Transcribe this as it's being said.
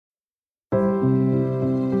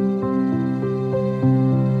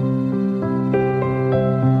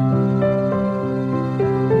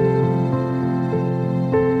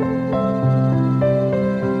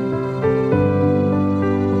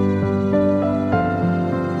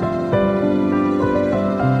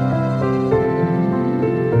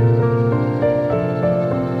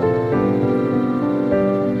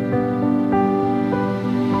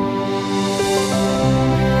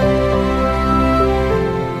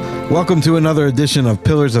Welcome to another edition of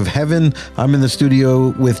Pillars of Heaven. I'm in the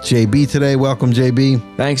studio with JB today. Welcome,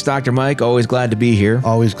 JB. Thanks, Dr. Mike. Always glad to be here.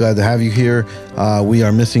 Always glad to have you here. We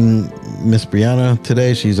are missing Miss Brianna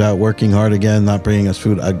today. She's out working hard again, not bringing us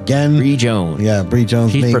food again. Bree Jones. Yeah, Bree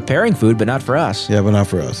Jones. She's preparing food, but not for us. Yeah, but not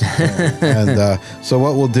for us. And so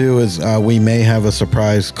what we'll do is we may have a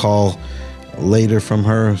surprise call later from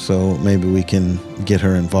her, so maybe we can get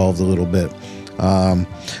her involved a little bit. A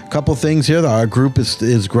couple things here. Our group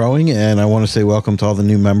is growing, and I want to say welcome to all the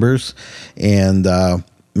new members. And man,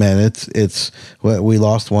 it's we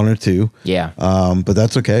lost one or two. Yeah. But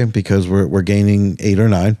that's okay because we're gaining 8 or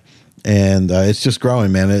 9, and it's just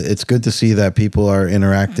growing, man. It's good to see that people are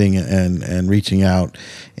interacting and reaching out,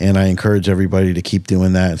 and I encourage everybody to keep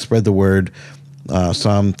doing that and spread the word.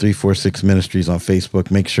 Psalm 346 Ministries on Facebook.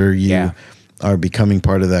 Make sure you are becoming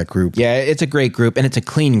part of that group. Yeah, it's a great group, and it's a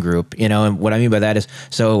clean group, you know, and what I mean by that is,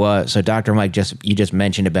 so Dr. Mike, you just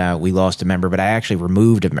mentioned about we lost a member, but I actually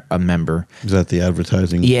removed a member. Is that the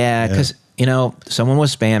advertising? Yeah, because, you know, someone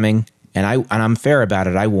was spamming, and I'm fair about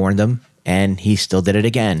it. I warned him, and he still did it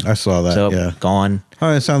again. I saw that, so, gone.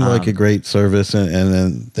 Oh, it sounded like a great service,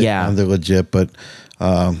 and they're legit, but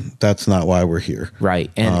that's not why we're here.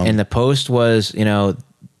 Right, and the post was,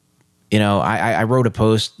 I wrote a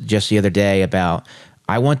post just the other day about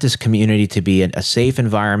I want this community to be a safe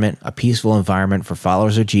environment, a peaceful environment for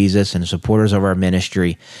followers of Jesus and supporters of our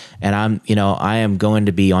ministry. And I am going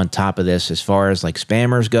to be on top of this as far as like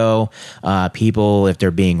spammers go, people, if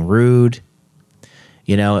they're being rude,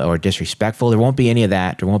 or disrespectful. There won't be any of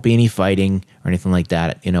that. There won't be any fighting or anything like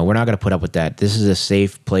that. We're not going to put up with that. This is a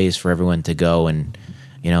safe place for everyone to go and,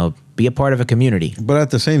 be a part of a community. But at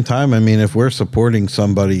the same time, I mean, if we're supporting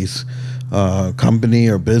somebody's company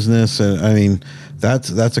or business, I mean,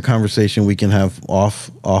 that's a conversation we can have off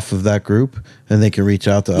of that group, and they can reach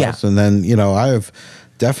out to us. And then, I have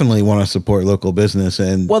definitely want to support local business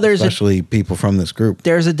and especially people from this group.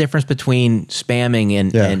 There's a difference between spamming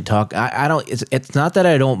and talk. I don't. It's not that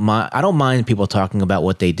I don't mind. I don't mind people talking about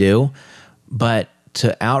what they do, but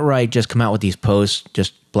to outright just come out with these posts,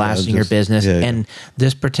 just blasting your business. And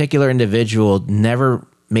this particular individual never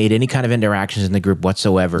made any kind of interactions in the group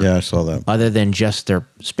whatsoever. Yeah, I saw that. Other than just their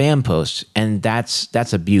spam posts. And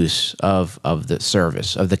that's abuse of the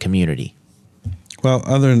service, of the community. Well,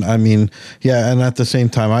 and at the same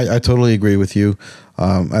time, I totally agree with you.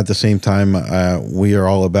 At the same time, we are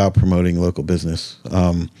all about promoting local business.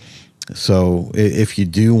 So if you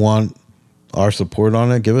do want our support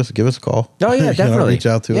on it, give us a call. Oh yeah, definitely. Reach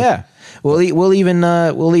out to us. Yeah, we'll even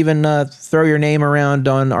throw your name around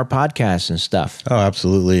on our podcasts and stuff. Oh,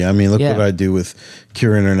 absolutely. I mean, look what I do with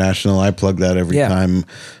Cure International. I plug that every time.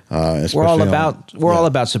 We're all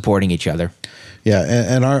about supporting each other. Yeah,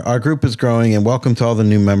 and our group is growing, and welcome to all the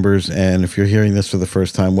new members. And if you're hearing this for the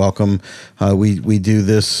first time, welcome. We do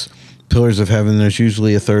this Pillars of Heaven. There's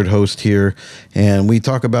usually a third host here, and we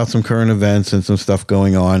talk about some current events and some stuff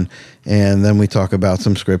going on, and then we talk about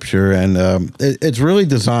some scripture, and it's really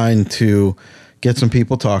designed to get some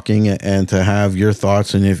people talking and to have your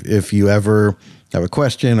thoughts. And if you ever have a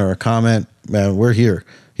question or a comment, we're here.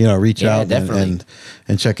 Reach out and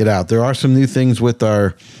check it out. There are some new things with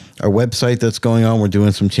our website that's going on. We're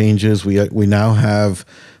doing some changes. We now have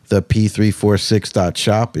the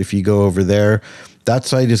p346.shop. If you go over there, that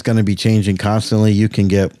site is going to be changing constantly. You can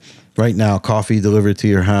get right now coffee delivered to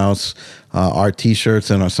your house. Our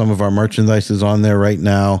T-shirts and some of our merchandise is on there right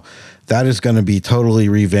now. That is going to be totally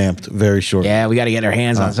revamped very shortly. Yeah, we got to get our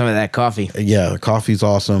hands on some of that coffee. Yeah, the coffee's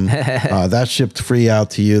awesome. That's shipped free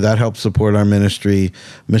out to you. That helps support our ministry.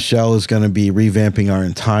 Michelle is going to be revamping our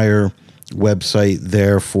entire website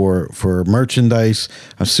there for merchandise.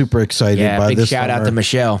 I'm super excited by this. Big shout out to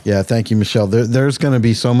Michelle. Yeah, thank you, Michelle. There's going to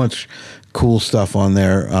be so much cool stuff on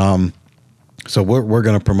there. So we're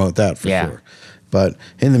going to promote that for sure. But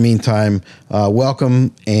in the meantime,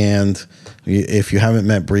 welcome. And if you haven't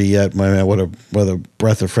met Bree yet, what a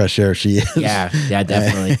breath of fresh air she is. Yeah,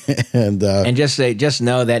 definitely. and just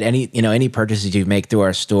know that any purchases you make through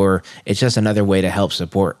our store, it's just another way to help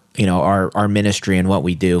support our ministry and what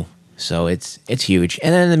we do. So it's huge.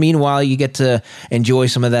 And then in the meanwhile, you get to enjoy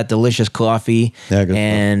some of that delicious coffee. Yeah, good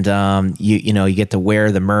and you get to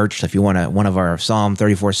wear the merch. So if you want one of our Psalm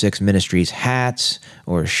 346 Ministries hats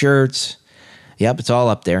or shirts, yep, it's all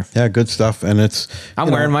up there. Yeah, good stuff. And I'm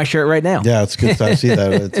wearing my shirt right now. Yeah, it's good stuff. I see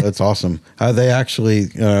that. It's awesome. They actually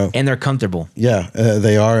and they're comfortable. Yeah,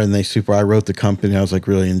 they are, and I wrote the company. I was like,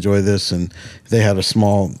 really enjoy this, and they had a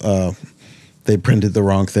small. They printed the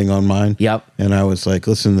wrong thing on mine. Yep. And I was like,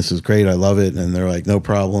 listen, this is great. I love it. And they're like, no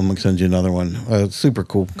problem. We'll send you another one. Super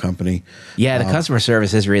cool company. Yeah, the customer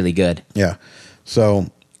service is really good. Yeah.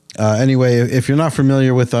 So Anyway, if you're not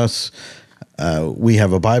familiar with us, we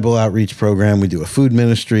have a Bible outreach program. We do a food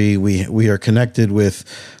ministry. We are connected with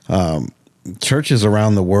churches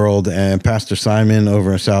around the world. And Pastor Simon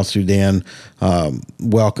over in South Sudan,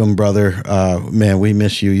 welcome, brother. Man, we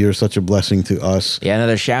miss you. You're such a blessing to us. Yeah,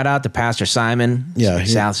 another shout out to Pastor Simon,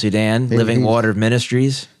 South Sudan, Living Water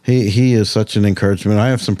Ministries. He is such an encouragement. I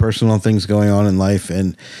have some personal things going on in life,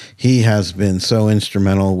 and he has been so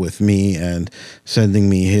instrumental with me and sending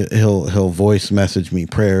me. He'll voice message me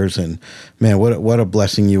prayers, and man, what a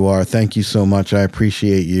blessing you are. Thank you so much. I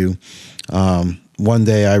appreciate you. One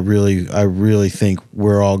day, I really think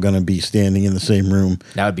we're all going to be standing in the same room.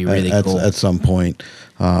 That would be really cool at some point.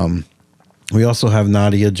 We also have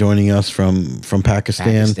Nadia joining us from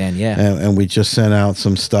Pakistan. Yeah. And we just sent out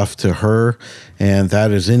some stuff to her, and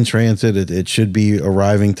that is in transit. It should be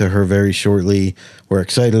arriving to her very shortly. We're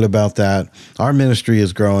excited about that. Our ministry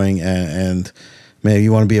is growing, and man,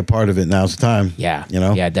 you want to be a part of it, now's the time. Yeah. You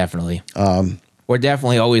know? Yeah, definitely. We're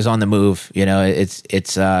definitely always on the move. You know,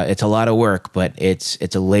 it's a lot of work, but it's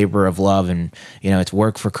a labor of love, and, you know, it's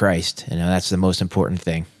work for Christ. You know, that's the most important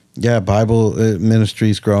thing. Yeah, Bible ministry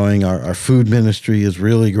is growing. Our food ministry is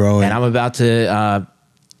really growing. And I'm about to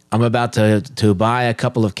buy a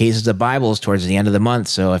couple of cases of Bibles towards the end of the month.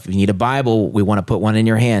 So if you need a Bible, we want to put one in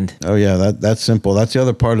your hand. Oh yeah, that's simple. That's the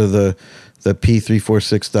other part of the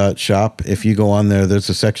P346.shop. If you go on there, there's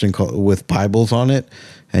a section with Bibles on it,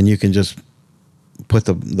 and you can just put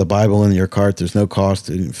the Bible in your cart. There's no cost.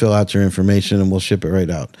 Fill out your information, and we'll ship it right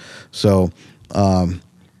out. So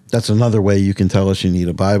that's another way you can tell us you need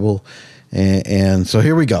a Bible. And so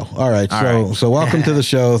here we go. All right. So welcome to the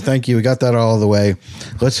show. Thank you. We got that all the way.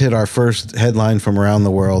 Let's hit our first headline from around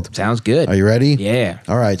the world. Sounds good. Are you ready? Yeah.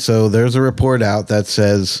 All right. So there's a report out that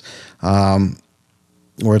says we're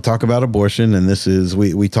going to talk about abortion. And this is,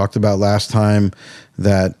 we talked about last time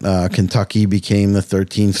that Kentucky became the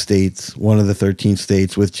 13 states, one of the 13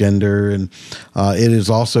 states with gender. And it is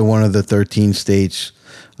also one of the 13 states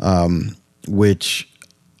which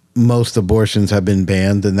most abortions have been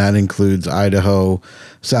banned, and that includes Idaho,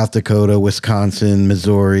 South Dakota, Wisconsin,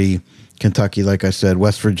 Missouri, Kentucky, like I said,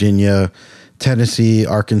 West Virginia, Tennessee,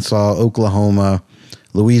 Arkansas, Oklahoma,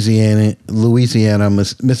 Louisiana,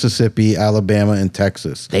 Mississippi, Alabama, and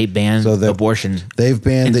Texas. They banned abortion. They've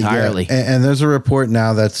banned entirely. it. Yeah. And there's a report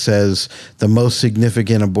now that says the most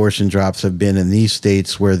significant abortion drops have been in these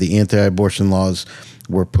states where the anti-abortion laws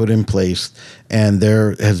were put in place, and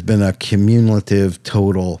there has been a cumulative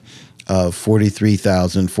total of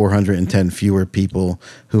 43,410 fewer people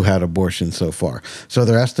who had abortion so far. So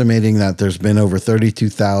they're estimating that there's been over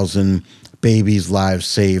 32,000 babies' lives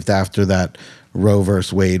saved after that Roe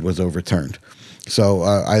versus Wade was overturned. So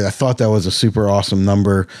I thought that was a super awesome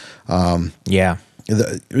number. Yeah.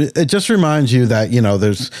 It just reminds you that, you know,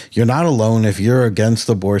 you're not alone if you're against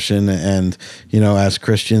abortion, and, you know, as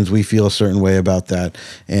Christians, we feel a certain way about that.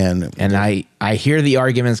 And I hear the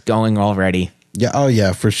arguments going already. Yeah. Oh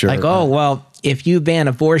yeah, for sure. Like, oh, well, if you ban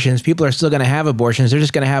abortions, people are still going to have abortions. They're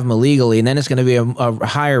just going to have them illegally, and then it's going to be a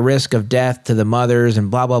higher risk of death to the mothers, and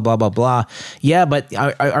blah blah blah blah blah. Yeah, but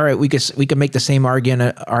all right, we could make the same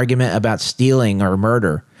argument about stealing or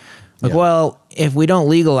murder. Like, well, if we don't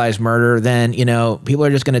legalize murder, then, you know, people are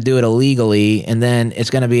just going to do it illegally, and then it's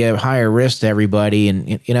going to be a higher risk to everybody.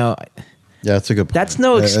 And, you know, yeah, that's a good point. That's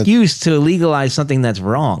no excuse to legalize something that's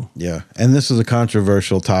wrong. Yeah. And this is a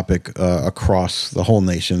controversial topic across the whole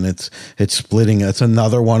nation. It's splitting. It's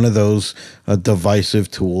another one of those divisive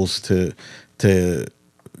tools to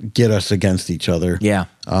get us against each other. Yeah.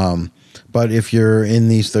 But if you're in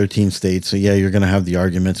these 13 states, yeah, you're going to have the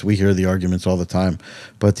arguments. We hear the arguments all the time.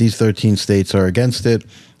 But these 13 states are against it.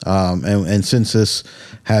 And since this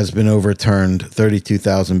has been overturned,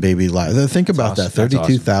 32,000 baby lives. Think about that,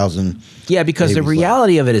 32,000. Awesome. Yeah, because the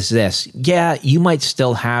reality of it is this. Yeah, you might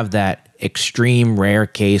still have that extreme rare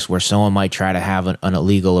case where someone might try to have an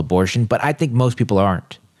illegal abortion, but I think most people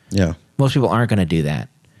aren't. Yeah. Most people aren't going to do that.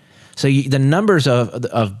 So the numbers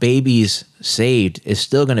of babies saved is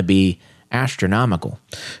still going to be astronomical.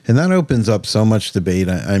 And that opens up so much debate.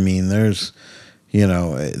 I mean, there's, you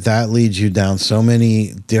know, that leads you down so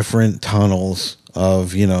many different tunnels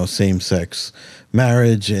of, you know, same-sex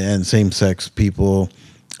marriage and same-sex people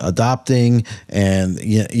adopting, and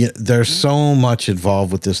there's so much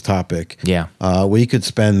involved with this topic. Yeah. We could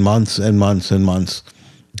spend months and months and months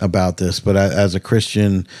about this, but as a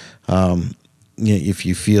Christian, if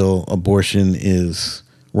you feel abortion is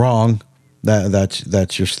wrong,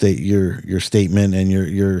 that's your statement and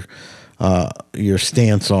your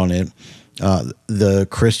stance on it. The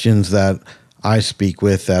Christians that I speak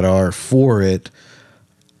with that are for it,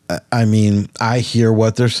 I mean, I hear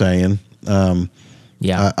what they're saying.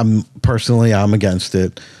 Yeah. I'm against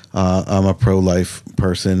it. I'm a pro-life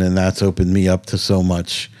person, and that's opened me up to so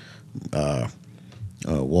much.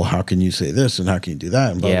 Well, how can you say this and how can you do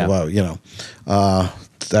that and blah Yeah. blah blah.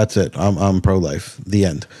 That's it. I'm pro-life. The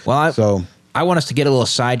end. Well, I want us to get a little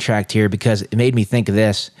sidetracked here because it made me think of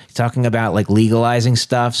this. Talking about like legalizing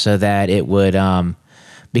stuff so that it would,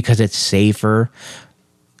 because it's safer.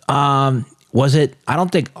 Was it? I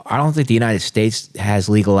don't think the United States has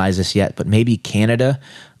legalized this yet, but maybe Canada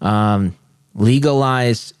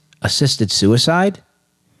legalized assisted suicide.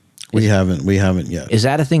 We haven't yet. Is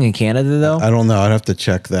that a thing in Canada though? I don't know. I'd have to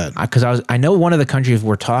check that. Because I know one of the countries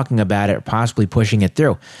we're talking about it, possibly pushing it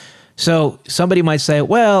through. So somebody might say,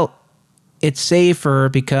 well, it's safer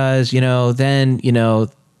because then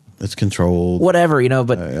It's controlled. whatever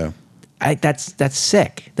but Yeah. that's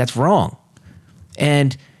sick. That's wrong.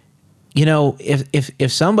 And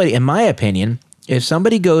if somebody, in my opinion, if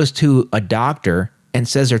somebody goes to a doctor and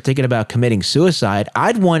says they're thinking about committing suicide,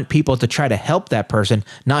 I'd want people to try to help that person,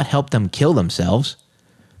 not help them kill themselves,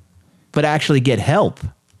 but actually get help.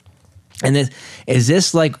 And is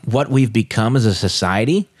this like what we've become as a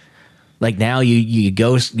society? Like now you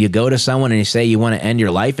go to someone and you say you want to end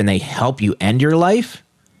your life and they help you end your life?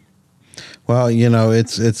 Well,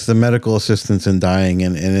 it's the medical assistance in dying,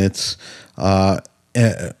 and it's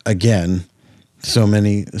again, so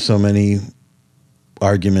many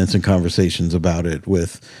arguments and conversations about it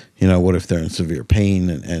with, what if they're in severe pain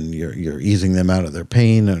and you're easing them out of their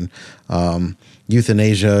pain, and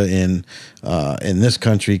euthanasia in this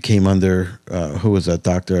country came under who was that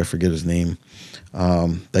doctor? I forget his name.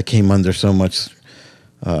 That came under so much.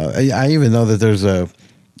 I even know that there's a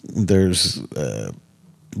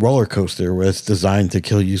roller coaster where it's designed to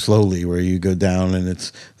kill you slowly, where you go down and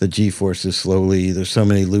it's the G-forces slowly. There's so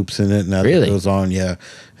many loops in it, and as it goes on,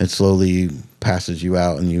 it slowly passes you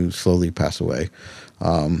out and you slowly pass away.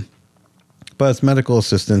 But it's medical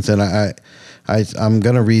assistance, and I'm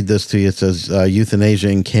going to read this to you. It says euthanasia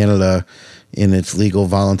in Canada in its legal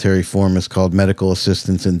voluntary form is called medical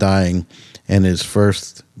assistance in dying, and it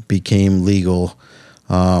first became legal,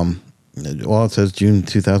 it says June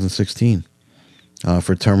 2016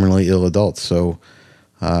 for terminally ill adults. So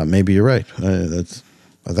maybe you're right.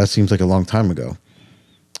 That seems like a long time ago.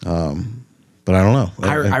 But I don't know.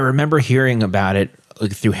 I remember hearing about it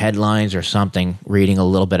through headlines or something, reading a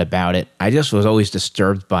little bit about it. I just was always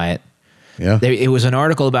disturbed by it. Yeah. It was an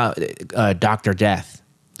article about Dr. Death.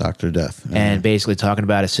 Dr. Death. Yeah. And basically talking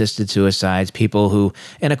about assisted suicides, people who,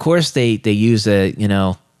 and of course they use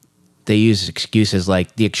they use excuses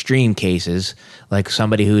like the extreme cases, like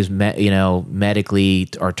somebody who's medically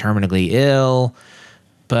or terminally ill.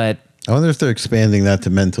 But I wonder if they're expanding that to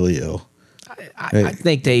mentally ill. I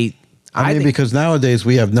think they. I mean, because nowadays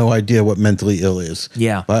we have no idea what mentally ill is.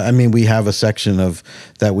 Yeah. But I mean, we have a section of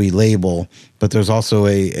that we label, but there's also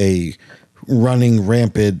a running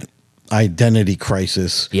rampant identity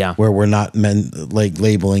crisis. Yeah. Where we're not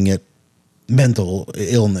labeling it mental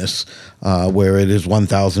illness, where it is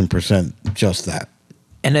 1,000% just that.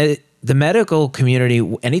 And the medical community,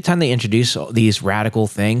 anytime they introduce these radical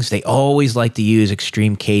things, they always like to use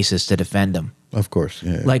extreme cases to defend them. Of course,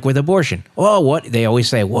 yeah. Like with abortion. Oh, what they always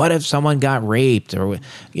say, what if someone got raped? Or,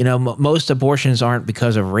 most abortions aren't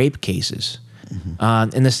because of rape cases.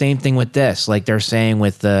 Mm-hmm. And the same thing with this, like they're saying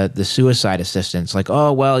with the suicide assistance, like,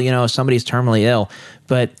 oh, well, somebody's terminally ill.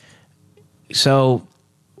 But so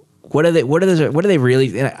what are they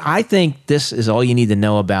really? I think this is all you need to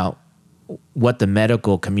know about what the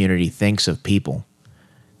medical community thinks of people.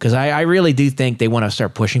 Because I really do think they want to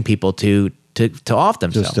start pushing people to off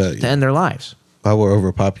themselves, to end their lives. While we're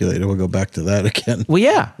overpopulated, we'll go back to that again. Well,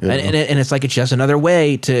 yeah. And it's like it's just another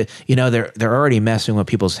way to, they're already messing with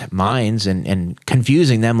people's minds and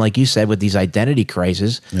confusing them, like you said, with these identity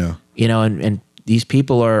crises. Yeah. And these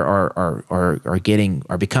people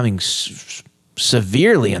are becoming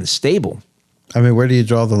severely unstable. I mean, where do you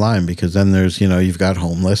draw the line? Because then there's, you've got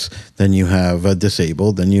homeless, then you have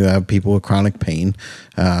disabled, then you have people with chronic pain.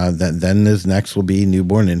 Then this next will be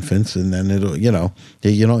newborn infants, and then it'll,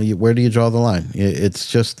 where do you draw the line? It's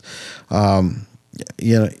just,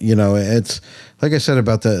 it's like I said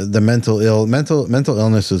about the mental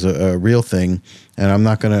illness is a real thing, and I'm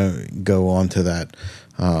not going to go on to that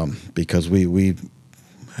because we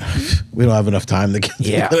don't have enough time to get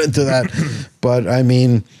into that. But I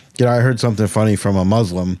mean. I heard something funny from a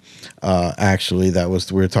Muslim, actually, we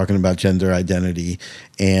were talking about gender identity,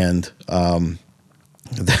 and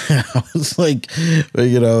I was like,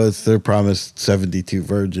 it's they're promised 72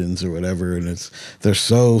 virgins or whatever, and they're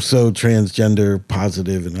so transgender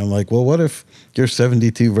positive, and I'm like, well, what if your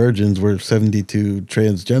 72 virgins were 72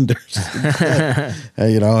 transgenders?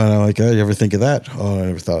 And I'm like, oh, you ever think of that? Oh, I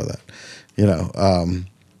never thought of that.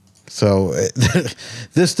 So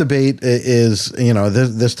this debate is,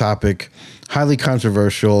 this topic, highly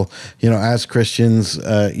controversial. As Christians,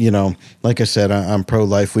 like I said, I'm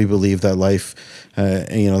pro-life. We believe that life,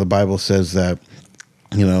 the Bible says that,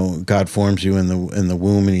 God forms you in the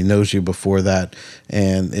womb, and He knows you before that.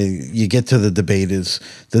 And you get to the debate is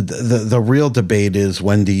the real debate is,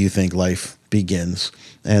 when do you think life begins?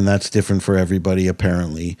 And that's different for everybody,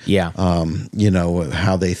 apparently. Yeah.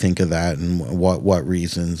 How they think of that and what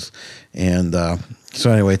reasons. And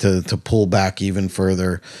so anyway, to pull back even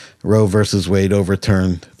further, Roe versus Wade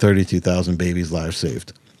overturned, 32,000 babies' lives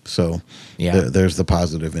saved. So there's the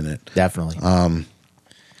positive in it. Definitely.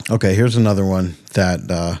 Okay, here's another one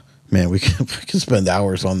that, man, we can spend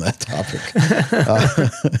hours on that topic.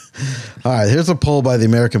 All right, here's a poll by the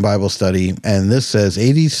American Bible Study, and this says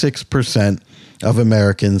 86% of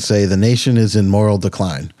Americans say the nation is in moral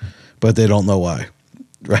decline, but they don't know why.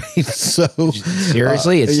 Right? So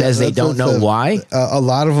seriously, it says they don't know why? A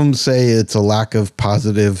lot of them say it's a lack of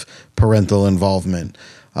positive parental involvement.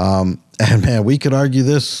 And man, we could argue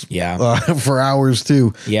this for hours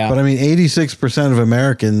too. Yeah. But I mean, 86% of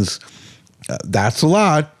Americans, that's a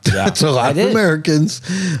lot. Yeah, that's a lot of Americans.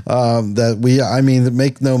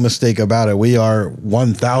 Make no mistake about it. We are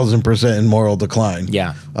 1,000% in moral decline.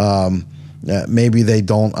 Yeah. Maybe they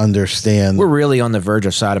don't understand. We're really on the verge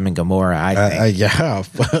of Sodom and Gomorrah, I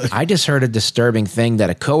think. I just heard a disturbing thing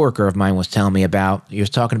that a coworker of mine was telling me about. He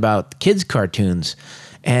was talking about kids' cartoons.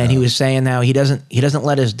 And he was saying how he doesn't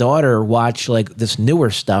let his daughter watch like this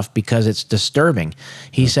newer stuff because it's disturbing.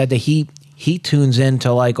 He said that he tunes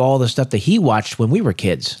into like all the stuff that he watched when we were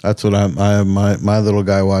kids. That's what my little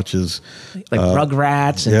guy watches, like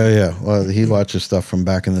Rugrats. And, Well, he watches stuff from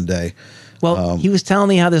back in the day. Well, he was telling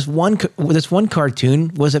me how this one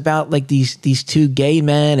cartoon was about like these two gay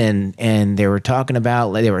men, and they were talking about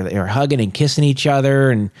like, they were hugging and kissing each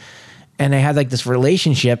other, and they had like this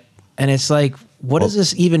relationship, and it's like, what is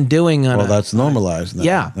this even doing? That's normalized now.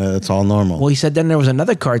 Yeah. It's all normal. Well, he said then there was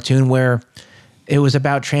another cartoon where it was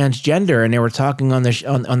about transgender, and they were talking on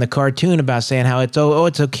the cartoon about saying how it's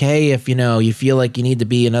okay if you feel like you need to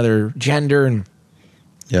be another gender, and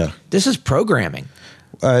this is programming.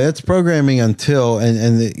 It's programming until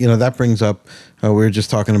that brings up. We were just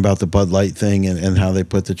talking about the Bud Light thing and how they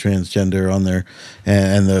put the transgender on there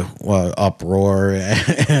and the uproar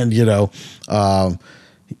and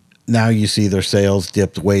now you see their sales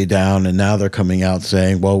dipped way down, and now they're coming out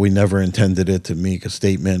saying, well, we never intended it to make a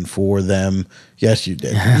statement for them. Yes, you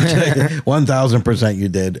did. 1,000% you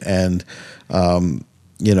did. And,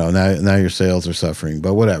 now your sales are suffering,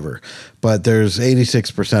 but whatever. But there's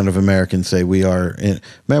 86% of Americans say we're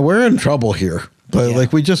in trouble here.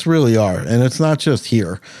 But we just really are. And it's not just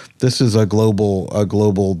here. This is a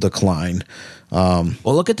global decline. Well,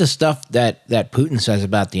 look at the stuff that Putin says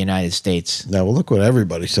about the United States. Now, look what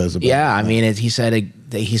everybody says about it. Yeah, I mean, he said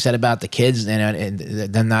about the kids and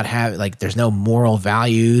them not have, like, there's no moral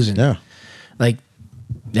values. And,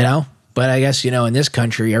 but I guess, in this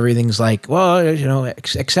country, everything's like, well,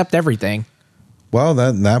 accept everything. Well,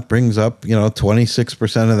 that brings up,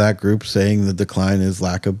 26% of that group saying the decline is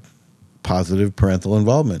lack of positive parental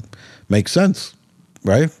involvement. Makes sense,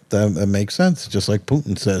 right? That makes sense, just like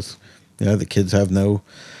Putin says. The kids have no.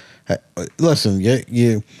 Listen,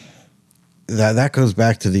 that goes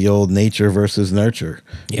back to the old nature versus nurture,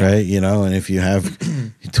 right? And if you have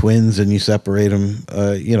twins and you separate them,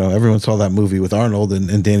 everyone saw that movie with Arnold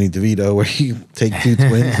and Danny DeVito where you take two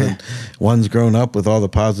twins and one's grown up with all the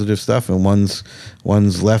positive stuff and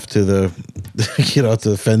one's left to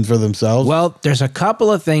to fend for themselves. Well, there's a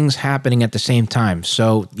couple of things happening at the same time.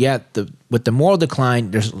 So with the moral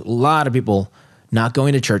decline, there's a lot of people not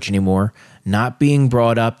going to church anymore, not being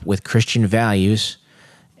brought up with Christian values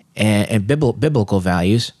and biblical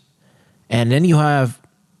values. And then you have,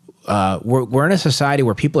 we're in a society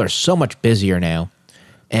where people are so much busier now,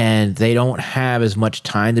 and they don't have as much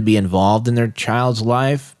time to be involved in their child's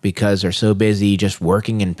life because they're so busy just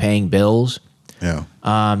working and paying bills. Yeah.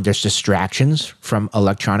 There's distractions from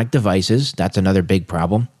electronic devices. That's another big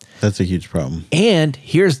problem. That's a huge problem. And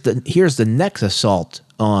here's the next assault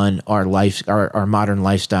on our modern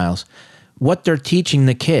lifestyles, what they're teaching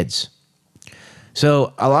the kids.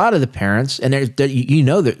 So a lot of the parents, and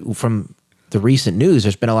that from the recent news,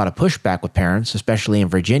 there's been a lot of pushback with parents, especially in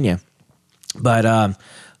Virginia. But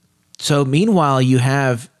so meanwhile, you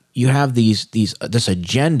have you have this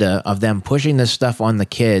agenda of them pushing this stuff on the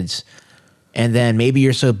kids, and then maybe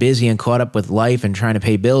you're so busy and caught up with life and trying to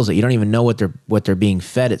pay bills that you don't even know what they're being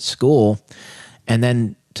fed at school. And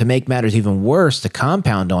then to make matters even worse, to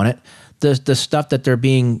compound on it, the stuff that they're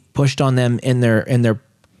being pushed on them in their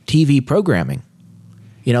TV programming.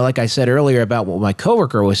 You know, like I said earlier about what my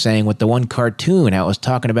coworker was saying with the one cartoon, I was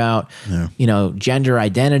talking about, you know, gender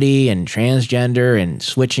identity and transgender and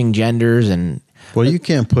switching genders. And well, you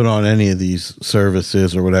can't put on any of these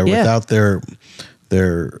services or whatever without their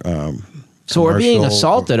so we're being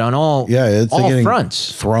assaulted on all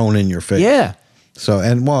fronts, thrown in your face. Yeah. So,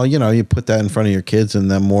 and well, you know, you put that in front of your kids,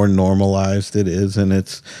 and the more normalized it is, and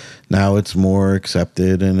it's more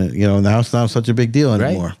accepted, and you know, now it's not such a big deal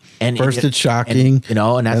anymore. Right. And first, it's shocking, and, you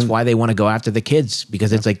know, and that's why they want to go after the kids,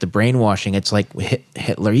 because it's like the brainwashing. It's like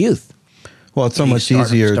Hitler Youth. Well, it's so much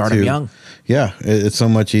easier to them young. Yeah, it's so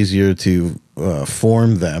much easier to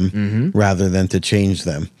form them rather than to change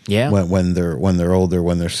them. Yeah. when they're older,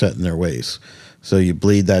 when they're set in their ways. So you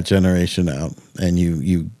bleed that generation out, and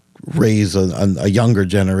you raise a younger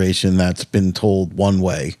generation that's been told one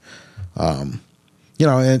way. You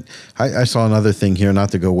know, and I saw another thing here,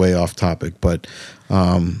 not to go way off topic, but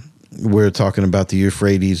we're talking about the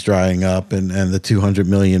Euphrates drying up and the 200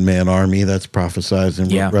 million man army that's prophesied in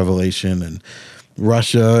Revelation, and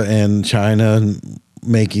Russia and China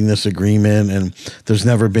making this agreement. And there's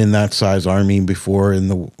never been that size army before in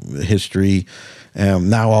the history.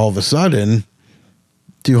 Now all of a sudden,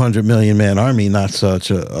 200 million man army, not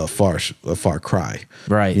such a far cry,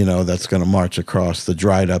 right? You know, that's going to march across the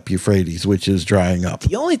dried up Euphrates, which is drying up.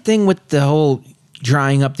 The only thing with the whole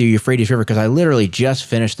drying up the Euphrates River, because I literally just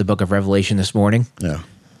finished the book of Revelation this morning. Yeah,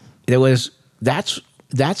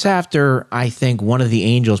 that's after I think one of the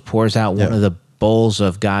angels pours out one of the bowls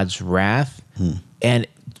of God's wrath, and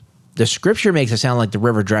the scripture makes it sound like the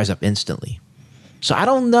river dries up instantly. So I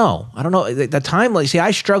don't know. The timeline. See,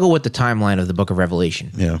 I struggle with the timeline of the book of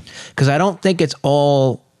Revelation. Yeah. Because I don't think it's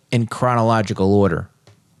all in chronological order.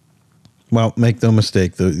 Well, make no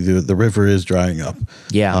mistake, the river is drying up.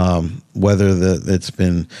 Yeah. Whether it's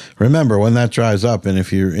been, remember when that dries up, and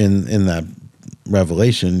if you're in that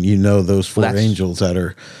Revelation, you know those four angels that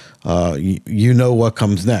are, you know what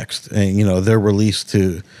comes next, and you know they're released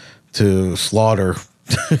to slaughter,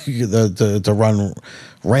 to run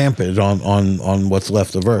rampant on what's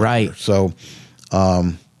left of Earth. Right. So,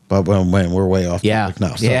 but when we're way off topic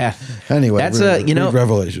now. So, anyway, that's read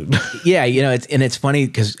Revelation. Yeah, you know, it's funny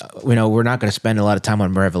because you know we're not going to spend a lot of time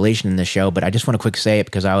on Revelation in this show, but I just want to quick say it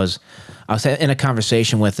because I was in a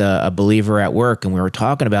conversation with a believer at work, and we were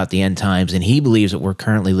talking about the end times, and he believes that we're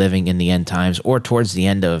currently living in the end times or towards the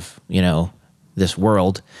end of, you know, this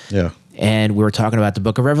world. Yeah. And we were talking about the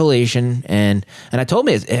book of Revelation, and I told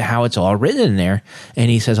him how it's all written in there,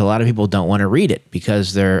 and he says a lot of people don't want to read it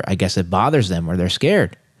because I guess it bothers them or they're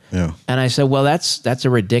scared. Yeah. And I said, well, that's a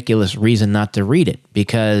ridiculous reason not to read it,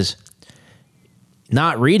 because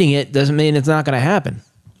not reading it doesn't mean it's not going to happen.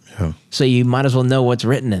 Yeah. So you might as well know what's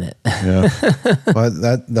written in it. Yeah. But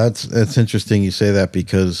it's interesting you say that,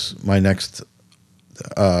 because my next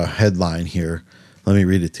headline here, let me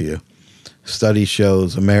read it to you. Study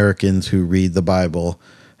shows Americans who read the Bible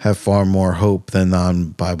have far more hope than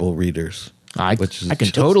non-Bible readers. I can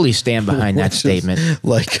totally stand behind that statement.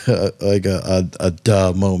 Like a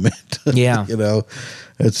duh moment. Yeah. You know,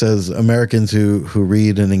 it says Americans who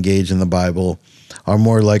read and engage in the Bible are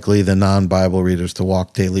more likely than non-Bible readers to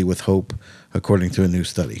walk daily with hope, according to a new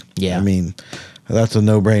study. Yeah. I mean, that's a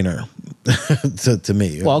no-brainer to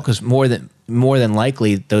me. Well, because more than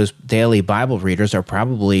likely, those daily Bible readers are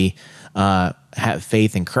probably have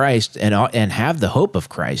faith in Christ and have the hope of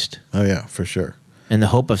Christ. Oh yeah, for sure. And the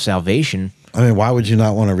hope of salvation. I mean, why would you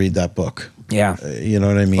not want to read that book? Yeah. You know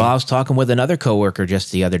what I mean? Well, I was talking with another coworker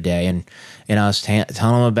just the other day, and I was telling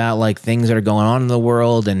him about like things that are going on in the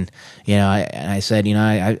world, and you know, I said, you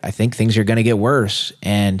know, I think things are going to get worse,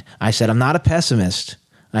 and I said I'm not a pessimist.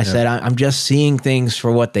 I said I'm just seeing things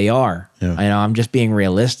for what they are. Yeah. You know, I'm just being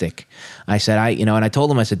realistic. I said and I told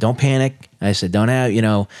him, I said, don't panic. I said, don't have, you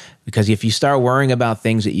know, because if you start worrying about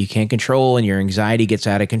things that you can't control and your anxiety gets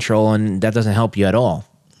out of control, and that doesn't help you at all.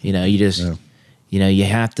 You know, you just, you know, you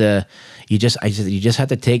have to, you just have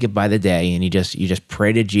to take it by the day, and you just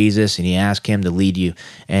pray to Jesus, and you ask him to lead you,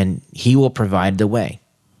 and he will provide the way.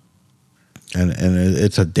 And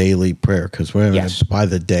it's a daily prayer, because by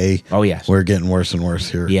the day, we're getting worse and worse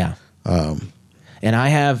here. Yeah. And I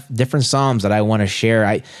have different Psalms that I want to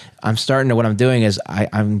share. I'm starting to, what I'm doing is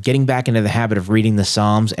I'm getting back into the habit of reading the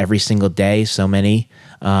Psalms every single day. So many,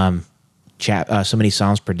 so many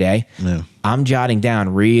Psalms per day, Yeah. I'm jotting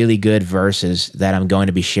down really good verses that I'm going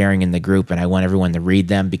to be sharing in the group, and I want everyone to read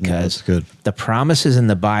them because that's good. the promises in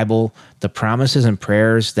the Bible, the promises and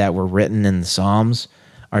prayers that were written in the Psalms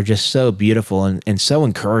are just so beautiful and so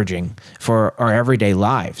encouraging for our everyday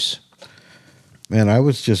lives. Man, I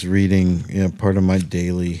was just reading, part of my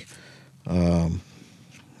daily,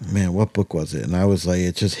 man, what book was it? And I was like,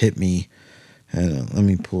 it just hit me. And let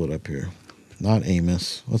me pull it up here. Not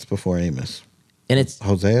Amos. What's before Amos? And it's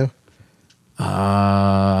Hosea?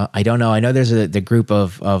 I don't know. I know there's the group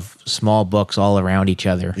of small books all around each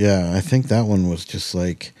other. Yeah, I think that one was just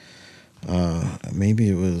like, maybe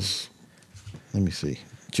it was, let me see,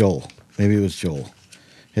 Joel. Maybe it was Joel.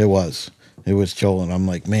 It was Joel. And I'm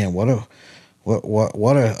like, man, what a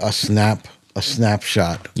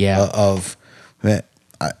snapshot of, man,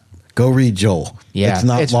 go read Joel. Yeah, it's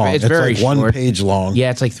not long. It's very like 1 short. page long.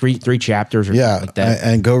 Yeah, it's like three chapters or something like that.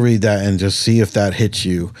 And go read that and just see if that hits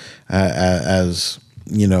you as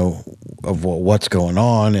of what's going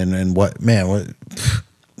on and what. Yeah.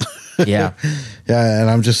 Yeah, and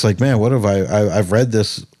I'm just like, man, what have I've read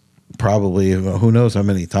this probably who knows how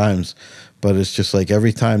many times, but it's just like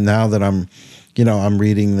every time now that I'm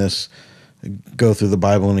reading this, go through the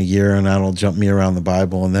Bible in a year, and that'll jump me around the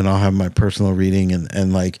Bible, and then I'll have my personal reading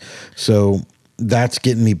and like, so that's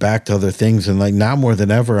getting me back to other things. And like now more than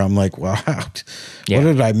ever, I'm like, wow, what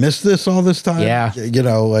did I miss this all this time? Yeah.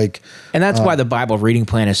 And that's why the Bible reading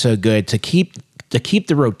plan is so good to keep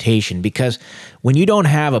the rotation, because when you don't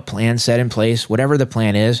have a plan set in place, whatever the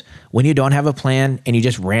plan is, when you don't have a plan and you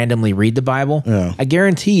just randomly read the Bible, I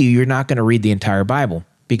guarantee you're not going to read the entire Bible,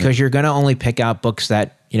 because you're going to only pick out books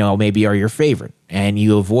that, maybe are your favorite, and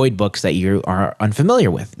you avoid books that you are unfamiliar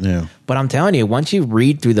with. Yeah. But I'm telling you, once you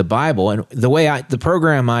read through the Bible, and the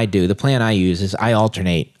program I do, the plan I use is I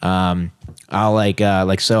alternate. So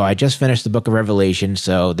I just finished the book of Revelation.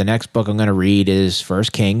 So the next book I'm going to read is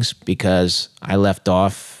First Kings, because I left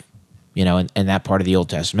off, in that part of the Old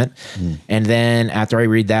Testament. And then after I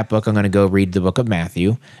read that book, I'm going to go read the book of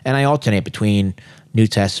Matthew, and I alternate between New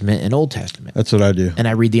Testament and Old Testament. That's what I do. And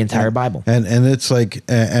I read the entire Bible. And it's like,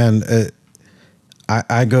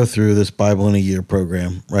 I go through this Bible in a year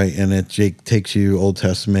program, right? And it takes you Old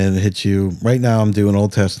Testament, it hits you. Right now I'm doing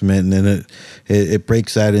Old Testament, and then it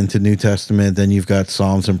breaks that into New Testament. Then you've got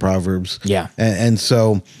Psalms and Proverbs. Yeah. And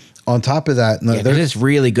so on top of that, it's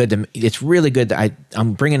really good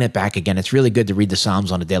I'm bringing it back again. It's really good to read the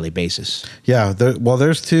Psalms on a daily basis. Yeah.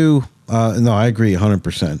 There's two. No, I agree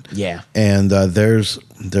 100%. Yeah. And there's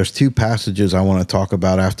two passages I want to talk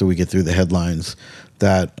about after we get through the headlines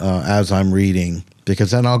that as I'm reading,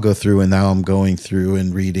 because then I'll go through, and now I'm going through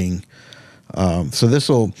and reading. So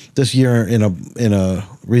this year in a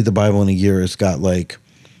read the Bible in a year, it's got like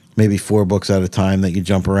maybe 4 books at a time that you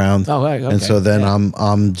jump around. Oh, okay. And so then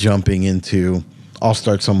I'm jumping into, I'll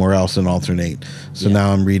start somewhere else and alternate. So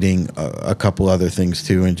now I'm reading a couple other things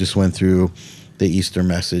too, and just went through the Easter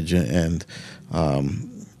message, and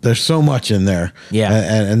there's so much in there. Yeah.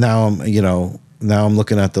 And now I'm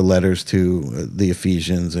looking at the letters to the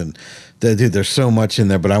Ephesians, and dude, there's so much in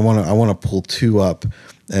there, but I want to pull 2 up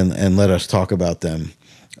and let us talk about them.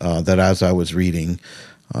 That as I was reading,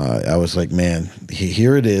 I was like, man,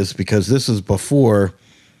 here it is, because this is before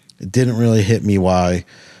it didn't really hit me why.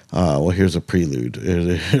 Here's a prelude.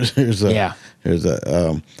 Here's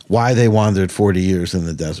why they wandered 40 years in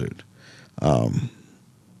the desert.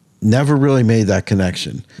 Never really made that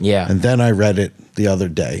connection. Yeah. And then I read it the other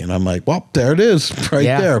day, and I'm like, well, there it is right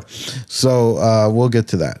there. So we'll get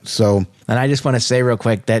to that. So, and I just want to say real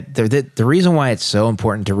quick that the reason why it's so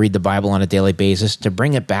important to read the Bible on a daily basis, to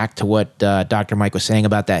bring it back to what Dr. Mike was saying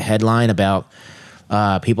about that headline about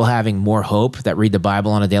people having more hope that read the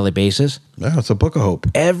Bible on a daily basis. Yeah, it's a book of hope.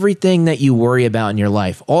 Everything that you worry about in your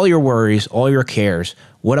life, all your worries, all your cares,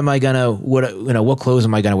 what clothes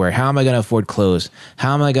am I gonna wear? How am I gonna afford clothes?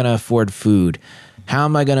 How am I gonna afford food? How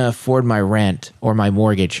am I gonna afford my rent or my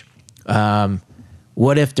mortgage?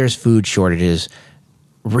 What if there's food shortages?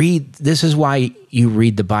 This is why you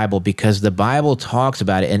read the Bible, because the Bible talks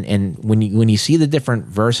about it. And when you see the different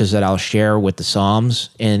verses that I'll share with the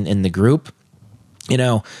Psalms in the group,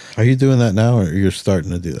 Are you doing that now, or you're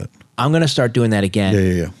starting to do that? I'm going to start doing that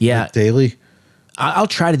again. Yeah. Like daily? I'll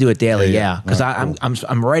try to do it daily. Because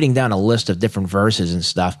I'm writing down a list of different verses and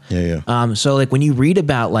stuff. So like when you read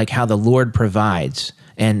about like how the Lord provides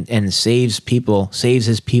and saves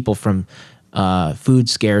his people from food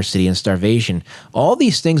scarcity and starvation, all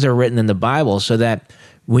these things are written in the Bible, so that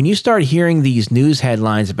when you start hearing these news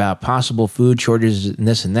headlines about possible food shortages and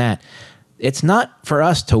this and that, it's not for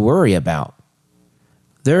us to worry about.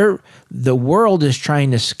 The world is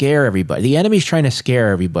trying to scare everybody. The enemy's trying to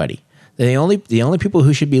scare everybody. The only people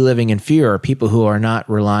who should be living in fear are people who are not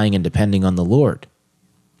relying and depending on the Lord.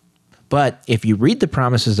 But if you read the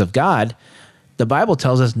promises of God, the Bible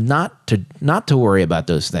tells us not to worry about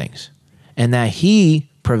those things, and that He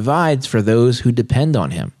provides for those who depend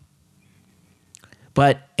on Him.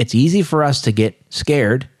 But it's easy for us to get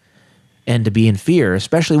scared and to be in fear,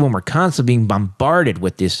 especially when we're constantly being bombarded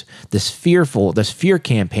with this fear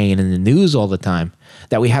campaign in the news all the time,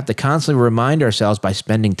 that we have to constantly remind ourselves by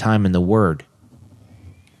spending time in the Word.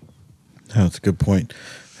 That's a good point.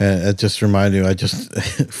 It just reminded me, I just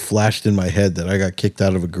flashed in my head that I got kicked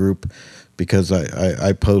out of a group because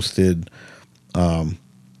I posted,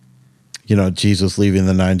 Jesus leaving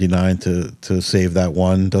the 99 to save that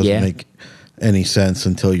one doesn't make any sense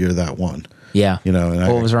until you're that one. Yeah.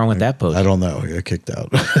 And what was wrong with that post? I don't know. I got kicked out.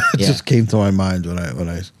 It just came to my mind when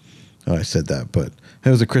I said that. But it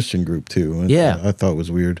was a Christian group too. I thought it was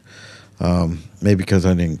weird. Maybe because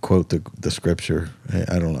I didn't quote the scripture.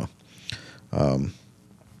 I don't know.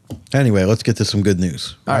 Anyway, let's get to some good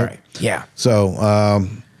news. All right. Yeah. So,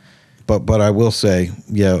 but I will say,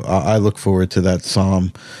 I look forward to that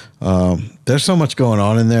psalm. There's so much going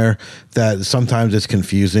on in there that sometimes it's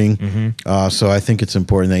confusing. Mm-hmm. So I think it's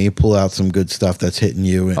important that you pull out some good stuff that's hitting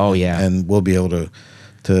you. And we'll be able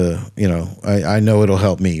to I know it'll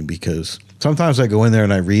help me, because sometimes I go in there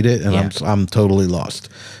and I read it and I'm totally lost.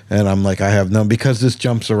 And I'm like, because this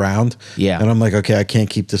jumps around. Yeah. And I'm like, okay, I can't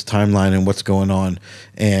keep this timeline and what's going on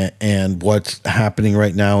and what's happening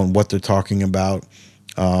right now and what they're talking about.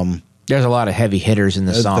 There's a lot of heavy hitters in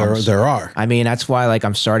the Psalms. There are. I mean, that's why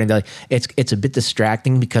I'm starting to it's a bit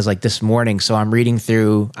distracting, because this morning, so I read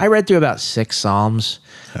through about 6 Psalms.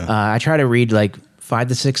 I try to read 5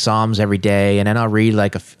 to 6 Psalms every day, and then I'll read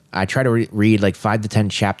I try to read 5 to 10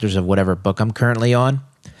 chapters of whatever book I'm currently on.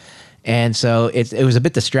 And so it was a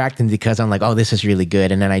bit distracting, because I'm like, oh, this is really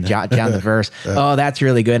good. And then I jot down the verse. Oh, that's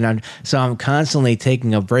really good. And I'm constantly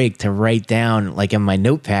taking a break to write down, in my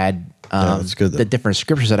notepad, that's good, the different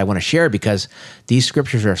scriptures that I want to share, because these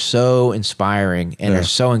scriptures are so inspiring and are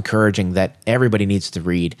so encouraging that everybody needs to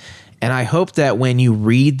read. And I hope that when you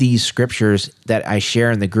read these scriptures that I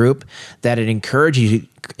share in the group, that it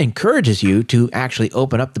encourages you to actually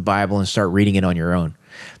open up the Bible and start reading it on your own,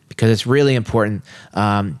 because it's really important.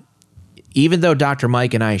 Even though Dr.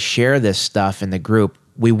 Mike and I share this stuff in the group,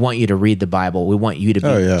 we want you to read the Bible. We want you to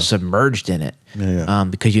be submerged in it,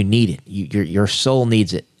 because you need it. Your soul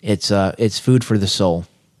needs it. It's food for the soul.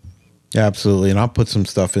 Yeah, absolutely. And I'll put some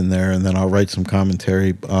stuff in there, and then I'll write some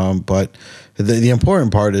commentary. But the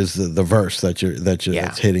important part is the verse that's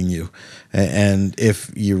hitting you. And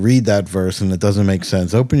if you read that verse and it doesn't make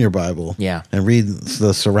sense, open your Bible and read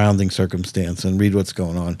the surrounding circumstance and read what's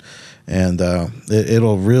going on. And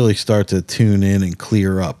it'll really start to tune in and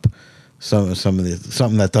clear up something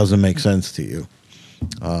that doesn't make sense to you.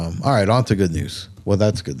 All right, on to good news. Well,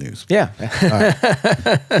 that's good news. Yeah. All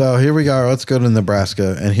right. So here we go. Let's go to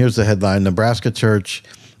Nebraska. And here's the headline: Nebraska church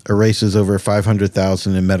erases over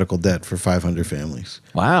 $500,000 in medical debt for 500 families.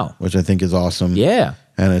 Wow. Which I think is awesome. Yeah.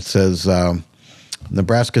 And it says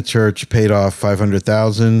Nebraska church paid off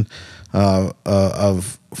 $500,000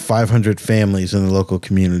 of 500 families in the local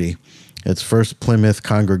community. It's First Plymouth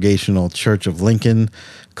Congregational Church of Lincoln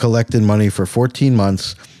collected money for 14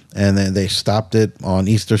 months, and then they stopped it on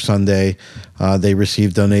Easter Sunday. They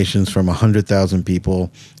received donations from 100,000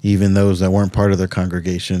 people, even those that weren't part of their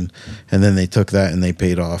congregation. And then they took that and they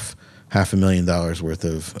paid off $500,000 worth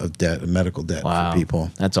of debt, medical debt for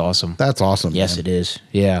people. That's awesome. That's awesome. Yes, man. It is.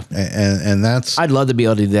 Yeah. And that's... I'd love to be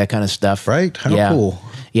able to do that kind of stuff. Right? How cool.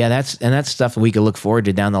 Yeah, that's stuff we could look forward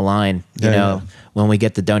to down the line. You know, when we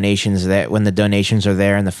get the donations, when the donations are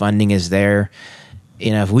there and the funding is there.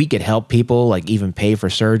 If we could help people, even pay for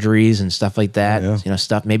surgeries and stuff like that,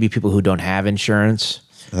 stuff, maybe people who don't have insurance.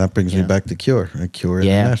 And that brings me back to Cure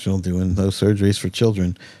International, doing those surgeries for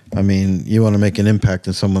children. I mean, you want to make an impact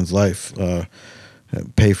in someone's life,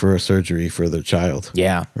 pay for a surgery for their child.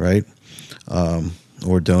 Yeah. Right?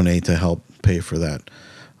 Or donate to help pay for that.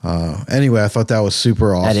 Anyway, I thought that was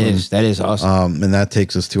super awesome. That is awesome. And that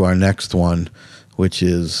takes us to our next one, which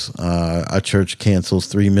is a church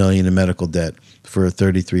cancels $3 million in medical debt for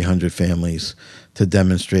 3,300 families to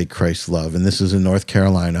demonstrate Christ's love. And this is in North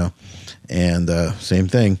Carolina. And same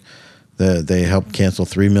thing. They helped cancel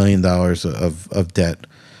 $3 million of debt.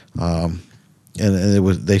 And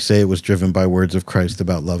they say it was driven by words of Christ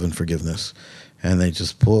about love and forgiveness. And they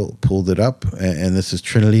just pulled it up. And this is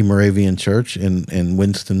Trinity Moravian Church in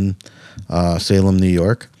Winston, Salem, New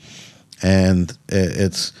York. And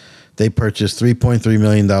they purchased $3.3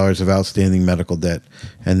 million of outstanding medical debt,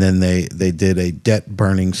 and then they did a debt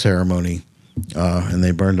burning ceremony, and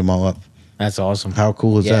they burned them all up. That's awesome. How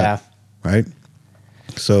cool is that? Right?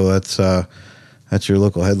 So that's your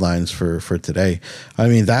local headlines for today. I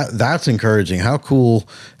mean, that's encouraging. How cool.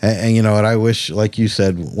 And you know what, I wish, like you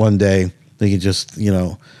said, one day they could just, you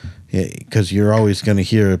know, because you're always going to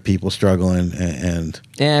hear people struggling and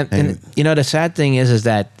you know, the sad thing is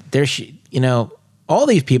that you know, all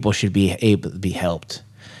these people should be able to be helped.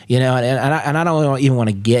 You know, and I don't even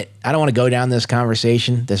want to I don't want to go down this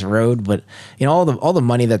conversation, this road, but you know, all the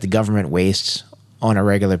money that the government wastes on a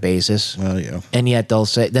regular basis. Well, yeah. And yet they'll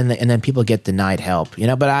say, then people get denied help, you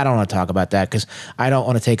know, but I don't want to talk about that because I don't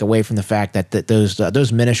want to take away from the fact that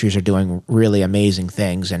those ministries are doing really amazing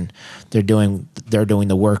things, and they're doing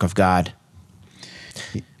the work of God.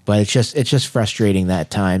 But it's just frustrating that at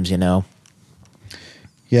times, you know.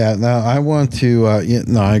 Yeah, no, I want to,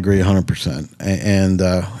 I agree 100%. And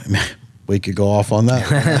we could go off on that.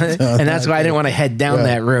 And that's why I didn't want to head down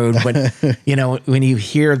that road. But, you know, when you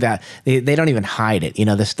hear that, they don't even hide it. You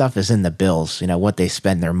know, the stuff is in the bills, you know, what they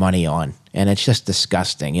spend their money on. And it's just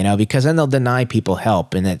disgusting, you know, because then they'll deny people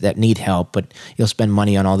help and that need help, but you'll spend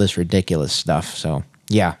money on all this ridiculous stuff. So,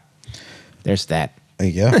 yeah, there's that.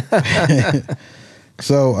 Yeah.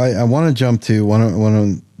 So I want to jump to one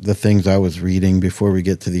of the things I was reading before we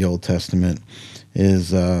get to the Old Testament is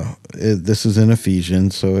this is in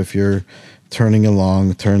Ephesians. So if you're turning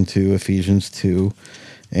along, turn to Ephesians 2.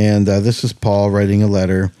 And this is Paul writing a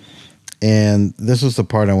letter. And this is the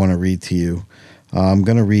part I want to read to you. I'm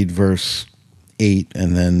going to read verse 8,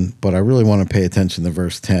 but I really want to pay attention to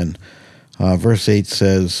verse 10. Verse 8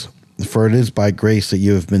 says, "For it is by grace that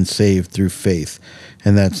you have been saved through faith,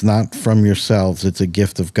 and that's not from yourselves, it's a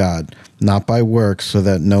gift of God, not by works, so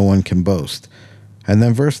that no one can boast." And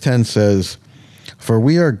then verse 10 says, "For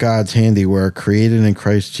we are God's handiwork, created in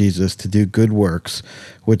Christ Jesus to do good works,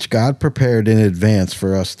 which God prepared in advance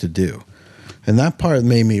for us to do." And that part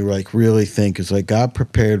made me like really think, is like God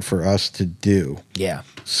prepared for us to do. Yeah.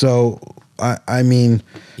 So I mean,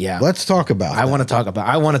 yeah. Let's talk about I want to talk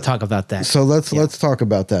about that. So let's talk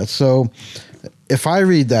about that. So if I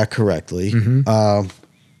read that correctly, the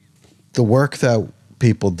work that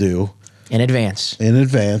people do in advance,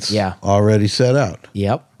 yeah, already set out.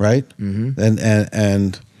 Yep. Right. Mm-hmm.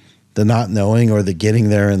 And the not knowing or the getting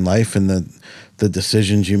there in life, and the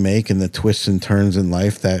decisions you make and the twists and turns in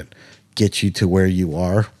life that get you to where you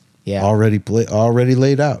are. Yeah. Already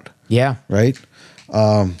laid out. Yeah. Right.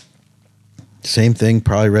 Same thing.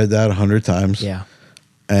 Probably read that 100 times. Yeah.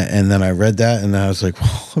 And then I read that and I was like,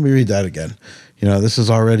 well, let me read that again. You know, this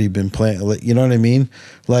has already been planned. You know what I mean?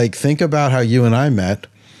 Like, think about how you and I met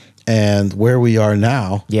and where we are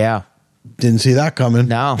now. Yeah. Didn't see that coming.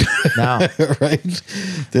 No. Right.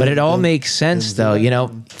 But it all makes sense though. You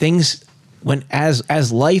know, things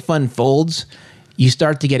as life unfolds, you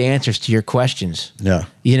start to get answers to your questions. Yeah.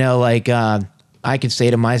 You know, like, I could say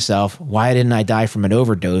to myself, why didn't I die from an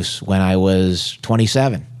overdose when I was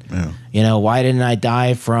 27? Yeah. You know, why didn't I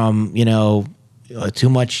die from, you know, too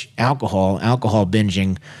much alcohol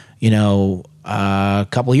binging, you know, a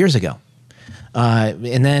couple of years ago?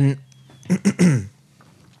 And then,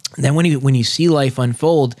 when you see life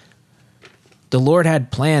unfold, the Lord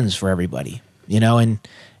had plans for everybody, you know, and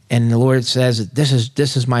the Lord says,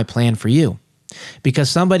 this is my plan for you. Because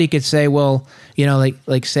somebody could say, well, you know,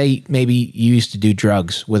 like say maybe you used to do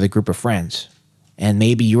drugs with a group of friends, and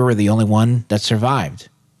maybe you were the only one that survived.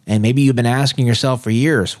 And maybe you've been asking yourself for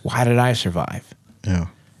years, why did I survive? Yeah.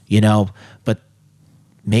 You know, but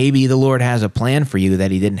maybe the Lord has a plan for you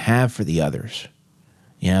that he didn't have for the others.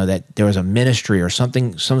 You know, that there was a ministry or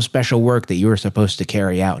something, some special work that you were supposed to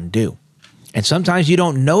carry out and do. And sometimes you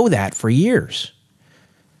don't know that for years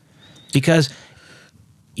because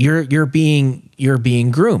you're being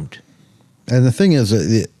groomed. And the thing is,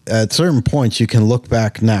 at certain points, you can look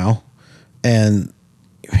back now, and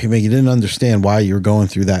you didn't understand why you were going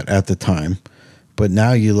through that at the time, but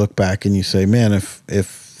now you look back and you say, "Man, if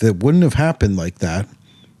it wouldn't have happened like that,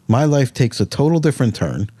 my life takes a total different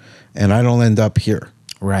turn, and I don't end up here."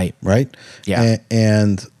 Right. Right. Yeah.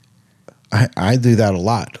 And I do that a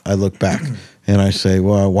lot. I look back and I say,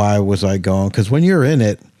 "Well, why was I going?" Because when you're in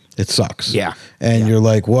it, it sucks. Yeah. And you're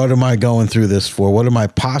like, what am I going through this for? What am I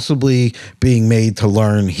possibly being made to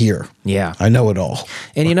learn here? Yeah. I know it all.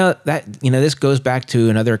 And this goes back to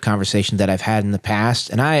another conversation that I've had in the past,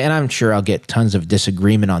 and I'm sure I'll get tons of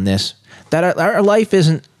disagreement on this, that our life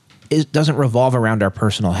doesn't revolve around our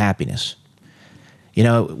personal happiness. You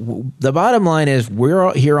know, the bottom line is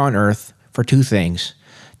we're here on earth for two things: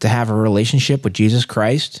 to have a relationship with Jesus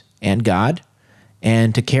Christ and God,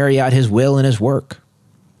 and to carry out his will and his work.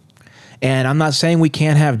 And I'm not saying we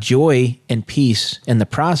can't have joy and peace in the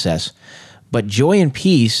process, but joy and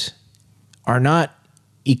peace are not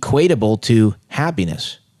equatable to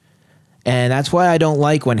happiness. And that's why I don't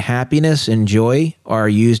like when happiness and joy are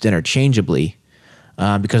used interchangeably,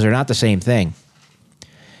 because they're not the same thing.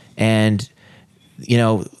 And, you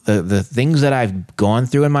know, the things that I've gone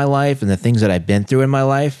through in my life and the things that I've been through in my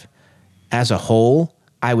life, as a whole,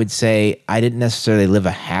 I would say I didn't necessarily live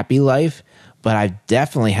a happy life, but I've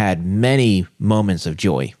definitely had many moments of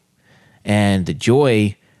joy. And the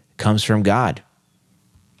joy comes from God.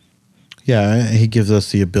 Yeah, he gives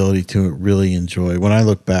us the ability to really enjoy. When I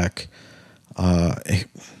look back,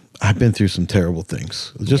 I've been through some terrible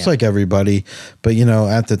things, just like everybody. But, you know,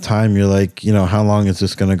 at the time, you're like, you know, how long is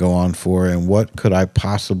this going to go on for? And what could I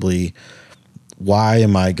possibly, why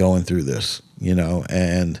am I going through this? You know,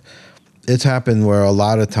 and it's happened where a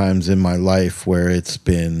lot of times in my life where it's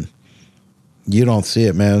been, you don't see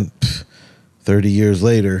it, man, 30 years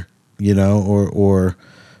later, you know, or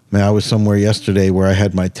man, I was somewhere yesterday where I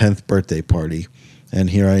had my 10th birthday party, and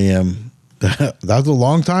here I am. That was a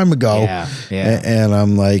long time ago. Yeah. And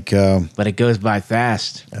I'm like... but it goes by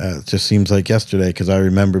fast. It just seems like yesterday, because I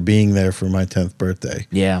remember being there for my 10th birthday.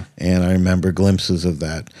 Yeah. And I remember glimpses of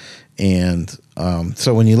that. And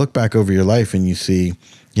so when you look back over your life and you see,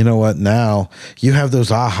 you know what, now you have those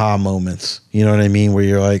aha moments, you know what I mean, where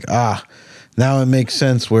you're like, now it makes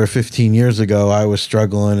sense where 15 years ago I was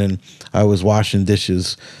struggling and I was washing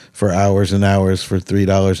dishes for hours and hours for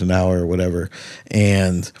 $3 an hour or whatever.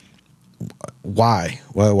 And why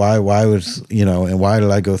was, you know, and why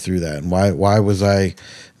did I go through that? And why was I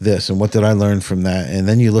this? And what did I learn from that? And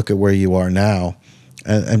then you look at where you are now,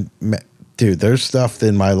 and dude, there's stuff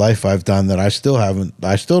in my life I've done that I still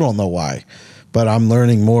don't know why, but I'm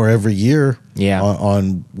learning more every year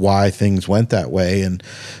on why things went that way. And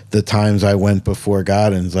the times I went before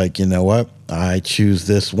God and was like, you know what? I choose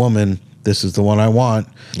this woman. This is the one I want.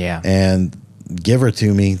 Yeah. And give her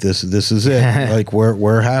to me. This is it. Like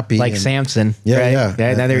we're happy. Like Samson. Yeah.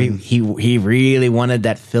 Right? He really wanted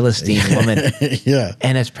that Philistine woman. Yeah.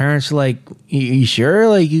 And his parents were like, you sure?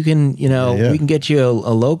 Like you can, you know, we can get you a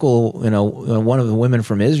local, you know, one of the women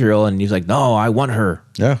from Israel. And he's like, no, I want her.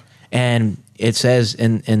 Yeah. And it says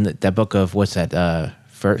in that book of, what's that?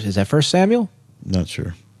 Is that 1 Samuel? Not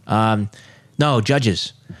sure. No,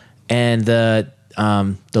 Judges. And the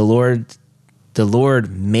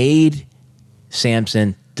Lord made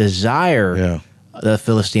Samson desire the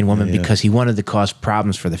Philistine woman because he wanted to cause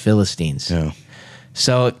problems for the Philistines. Yeah.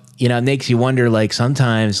 So, you know, it makes you wonder, like,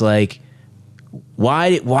 sometimes, like,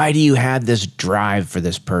 why do you have this drive for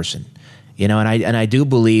this person? You know, and I do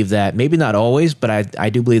believe that, maybe not always, but I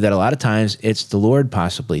do believe that a lot of times it's the Lord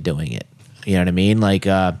possibly doing it. You know what I mean? Like,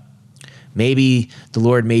 maybe the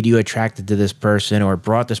Lord made you attracted to this person or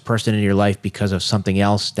brought this person into your life because of something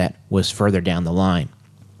else that was further down the line.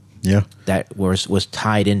 Yeah. That was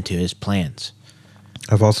tied into his plans.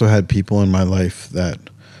 I've also had people in my life that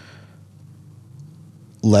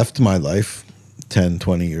left my life 10,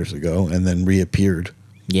 20 years ago and then reappeared.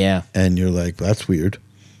 Yeah. And you're like, that's weird.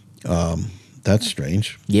 That's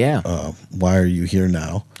strange. Yeah. Why are you here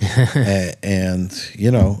now? And,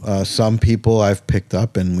 you know, some people I've picked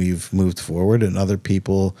up and we've moved forward, and other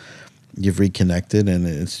people you've reconnected, and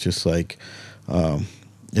it's just like...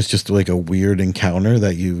 it's just like a weird encounter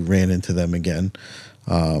that you ran into them again.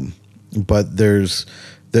 But there's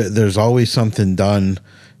always something done.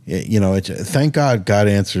 You know, thank God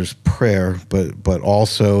answers prayer, but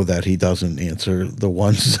also that he doesn't answer the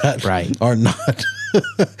ones that are not.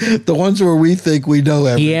 The ones where we think we know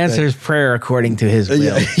everything. He answers prayer according to his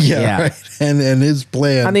will. Yeah. Right. And his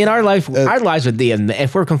plan. I mean, our lives would be,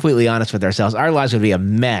 if we're completely honest with ourselves, our lives would be a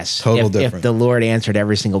mess if the Lord answered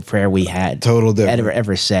every single prayer we had. Total different.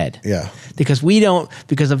 Ever said. Yeah. Because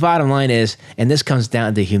the bottom line is, and this comes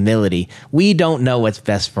down to humility, we don't know what's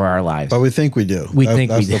best for our lives. But we think we do.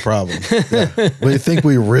 That's the problem. Yeah. We think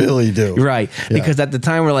we really do. Right. Yeah. Because at the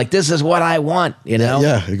time we're like, this is what I want, you know?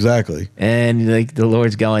 Yeah, exactly. And like the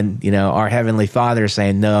Lord's going, you know, our Heavenly Father is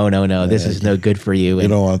saying, no, this is no good for you. You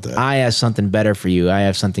don't want that. I have something better for you. I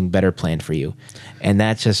have something better planned for you. And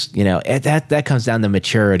that's just, you know, that comes down to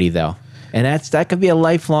maturity, though. And that could be a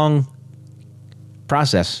lifelong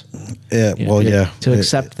process. Yeah, to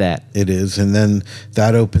accept that. It is. And then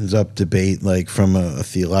that opens up debate, like from a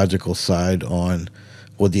theological side on,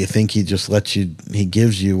 well, do you think he just he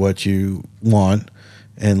gives you what you want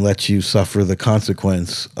and lets you suffer the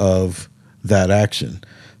consequence of that action?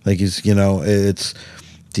 Like, do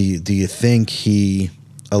you think he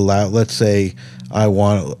allowed, let's say I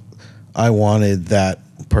wanted that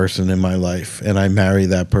person in my life, and I marry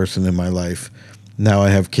that person in my life. Now I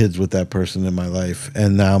have kids with that person in my life,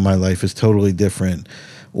 and now my life is totally different.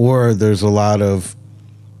 Or there's a lot of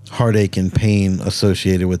heartache and pain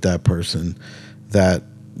associated with that person that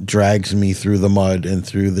drags me through the mud and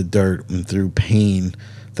through the dirt and through pain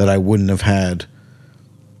that I wouldn't have had.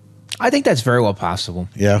 I think that's very well possible.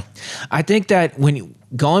 Yeah. I think that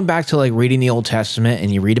going back to like reading the Old Testament,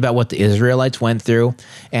 and you read about what the Israelites went through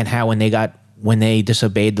and how when they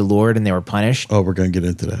disobeyed the Lord and they were punished. Oh, we're going to get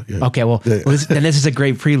into that. Yeah. Okay, well, Yeah. then this is a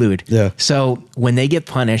great prelude. Yeah. So when they get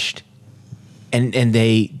punished and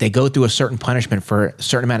they go through a certain punishment for a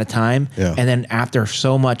certain amount of time, Yeah. and then after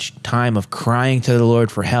so much time of crying to the Lord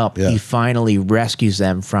for help, Yeah. he finally rescues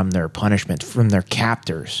them from their punishment, from their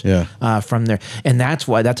captors. Yeah. And that's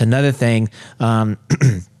another thing, that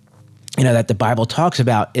the Bible talks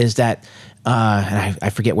about is that, and I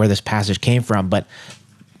forget where this passage came from, but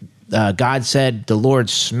God said the Lord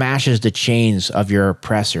smashes the chains of your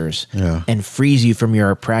oppressors and frees you from your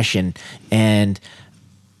oppression. And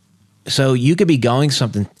so you could be going through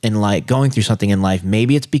something in life.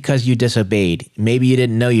 Maybe it's because you disobeyed. Maybe you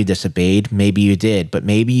didn't know you disobeyed. Maybe you did, but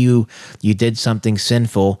maybe you did something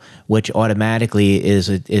sinful, which automatically is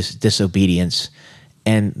disobedience.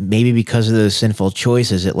 And maybe because of those sinful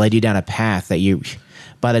choices, it led you down a path that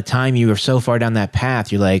by the time you were so far down that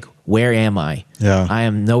path, you're like, where am I? Yeah. I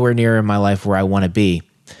am nowhere near in my life where I want to be.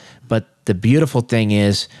 But the beautiful thing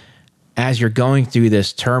is, as you're going through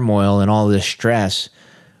this turmoil and all this stress,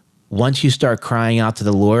 once you start crying out to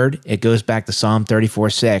the Lord, it goes back to Psalm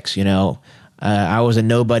 34:6. I was a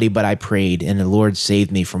nobody, but I prayed, and the Lord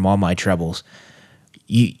saved me from all my troubles.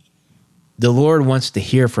 The Lord wants to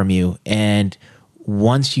hear from you, and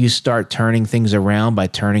once you start turning things around by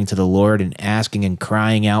turning to the Lord and asking and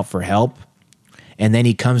crying out for help, and then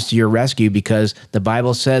he comes to your rescue, because the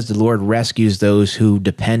Bible says the Lord rescues those who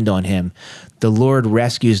depend on him. The Lord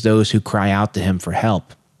rescues those who cry out to him for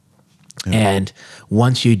help. Yeah. And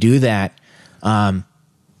once you do that,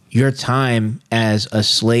 your time as a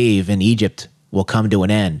slave in Egypt will come to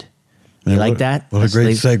an end. You like that? What a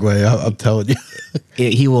great segue, I'm telling you.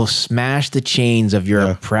 He will smash the chains of your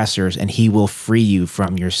oppressors, and he will free you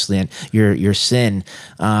from your sin,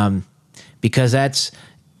 because that's,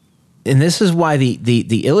 and this is why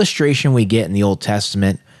the illustration we get in the Old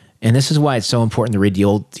Testament, and this is why it's so important to read the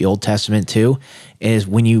Old Testament too, is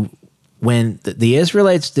when the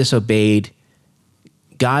Israelites disobeyed,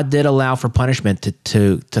 God did allow for punishment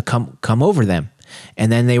to come over them.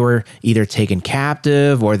 And then they were either taken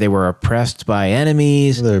captive or they were oppressed by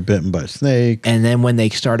enemies. They were bitten by snakes. And then when they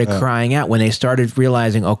started crying out, when they started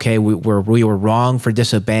realizing, okay, we were wrong for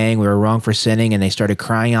disobeying, we were wrong for sinning, and they started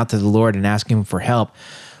crying out to the Lord and asking him for help,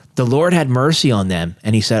 the Lord had mercy on them.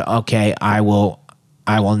 And he said, okay, I will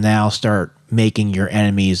now start making your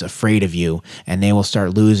enemies afraid of you, and they will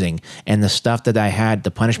start losing. And the stuff that I had,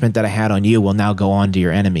 the punishment that I had on you will now go on to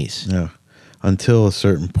your enemies. Yeah. Until a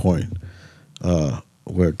certain point.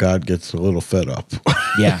 Where God gets a little fed up.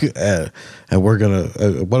 Yeah. and we're going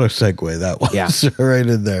to, what a segue that was. Yeah. Right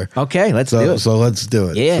in there. Okay, let's do it. So let's do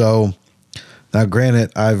it. Yeah. So now,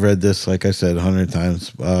 granted, I've read this, like I said, 100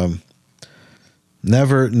 times.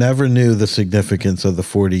 Never knew the significance of the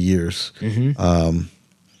 40 years. Mm-hmm.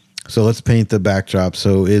 So let's paint the backdrop.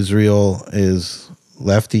 So Israel is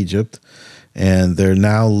left Egypt, and they're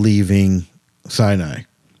now leaving Sinai.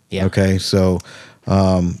 Yeah. Okay, so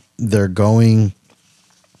they're going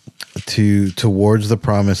towards the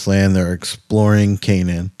promised land. They're exploring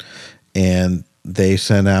Canaan, and they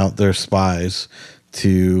sent out their spies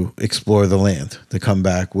to explore the land, to come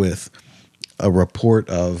back with a report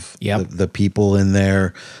of the people in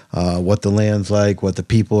there, what the land's like, what the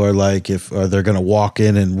people are like, if they're going to walk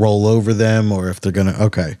in and roll over them, or if they're going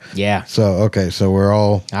to, Yeah. So we're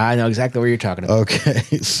all... I know exactly what you're talking about. Okay,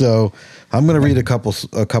 so I'm going to read a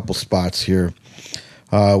couple spots here.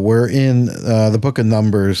 We're in the book of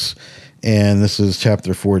Numbers, and this is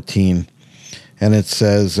chapter 14. And it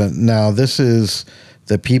says, now this is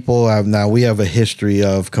the people we have a history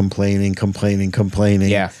of complaining.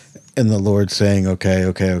 Yeah. And the Lord saying, okay,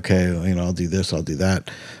 I'll do this, I'll do that.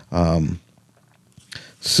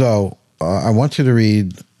 So I want you to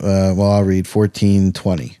read, I'll read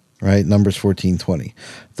 14:20, right? Numbers 14:20.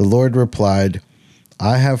 The Lord replied,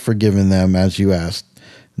 I have forgiven them as you asked.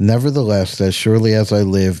 Nevertheless, as surely as I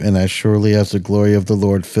live, and as surely as the glory of the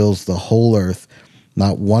Lord fills the whole earth,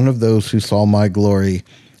 not one of those who saw my glory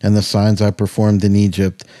and the signs I performed in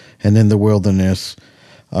Egypt and in the wilderness,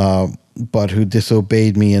 but who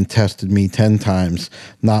disobeyed me and tested me 10 times,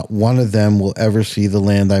 not one of them will ever see the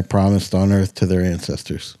land I promised on earth to their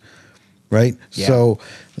ancestors. right? Yeah. So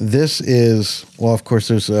this is, well, of course,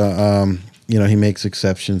 there's he makes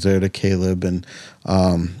exceptions there to Caleb, and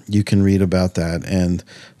you can read about that. And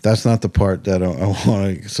that's not the part that I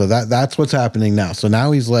want to. So that's what's happening now. So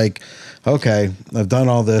now he's like, okay, I've done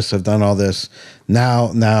all this.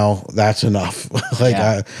 Now that's enough.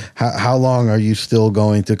 How long are you still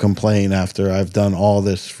going to complain after I've done all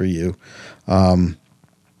this for you?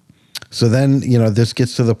 So then, this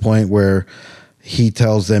gets to the point where he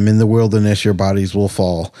tells them, in the wilderness, your bodies will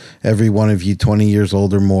fall. Every one of you 20 years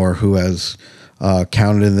old or more who has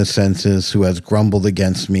counted in the census, who has grumbled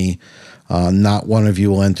against me, not one of you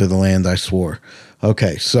will enter the land I swore.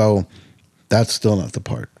 Okay, so that's still not the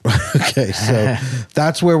part. Okay, so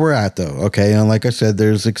that's where we're at, though. Okay, and like I said,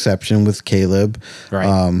 there's exception with Caleb.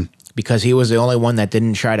 Right. Because he was the only one that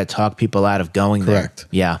didn't try to talk people out of going there. Correct.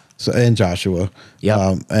 Yeah. So, and Joshua.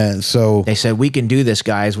 Yep. And so they said, we can do this,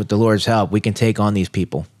 guys, with the Lord's help. We can take on these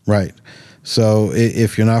people. Right. So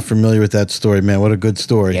if you're not familiar with that story, man, what a good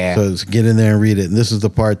story. Yeah. So get in there and read it. And this is the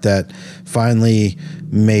part that finally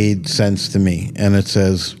made sense to me. And it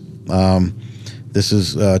says, this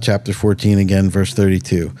is chapter 14 again, verse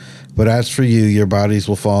 32. But as for you, your bodies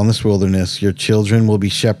will fall in this wilderness. Your children will be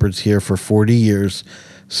shepherds here for 40 years,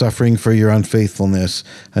 suffering for your unfaithfulness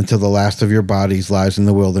until the last of your bodies lies in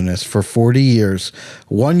the wilderness. For 40 years,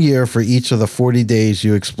 1 year for each of the 40 days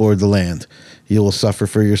you explored the land. You will suffer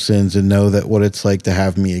for your sins and know that what it's like to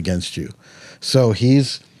have me against you. So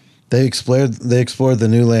they explored the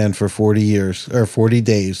new land for 40 years or 40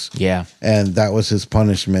 days. Yeah. And that was his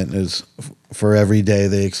punishment, is for every day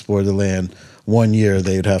they explored the land, 1 year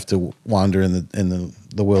they'd have to wander in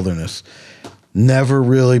the wilderness. Never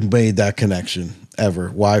really made that connection ever.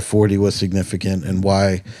 Why 40 was significant and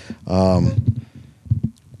why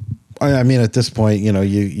I mean, at this point,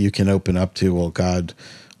 you can open up to, well, God,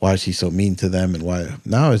 why is he so mean to them? And why?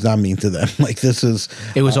 No, it's not mean to them.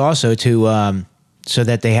 It was also to, so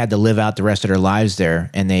that they had to live out the rest of their lives there.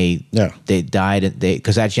 And they died,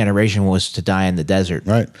 because that generation was to die in the desert.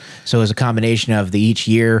 Right. So it was a combination of each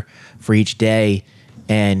year for each day.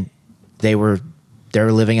 And they were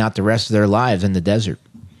living out the rest of their lives in the desert.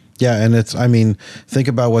 Yeah. And think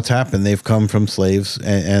about what's happened. They've come from slaves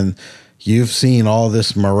and you've seen all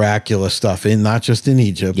this miraculous stuff, not just in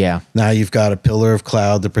Egypt. Yeah. Now you've got a pillar of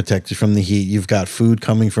cloud to protect you from the heat. You've got food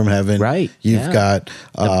coming from heaven. Right. You've got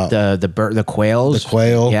the quails. The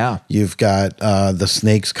quail. Yeah. You've got the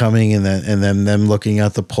snakes coming, and then them looking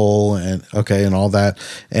at the pole, and all that,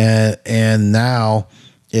 and now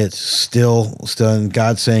it's still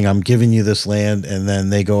God saying, "I'm giving you this land," and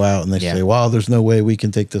then they go out and they say, "Wow, there's no way we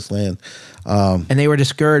can take this land." And they were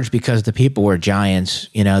discouraged because the people were giants.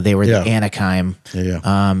 They were the Anakim.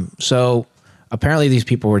 Yeah. So apparently these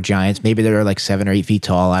people were giants. Maybe they were like 7 or 8 feet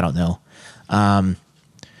tall. I don't know.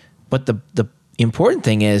 But the important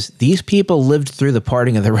thing is these people lived through the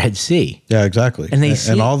parting of the Red Sea. Yeah, exactly.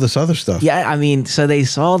 And all this other stuff. Yeah, so they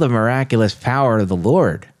saw the miraculous power of the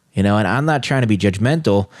Lord. And I'm not trying to be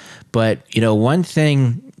judgmental, but one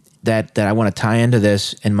thing that I want to tie into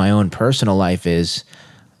this in my own personal life is,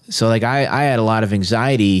 so like I had a lot of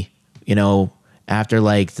anxiety, after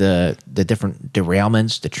like the different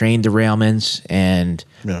derailments, the train derailments and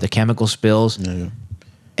the chemical spills. Yeah.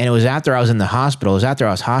 And it was after I was in the hospital. It was after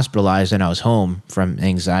I was hospitalized and I was home from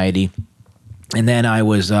anxiety. And then I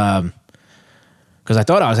was, because I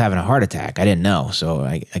thought I was having a heart attack. I didn't know. So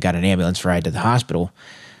I got an ambulance ride to the hospital.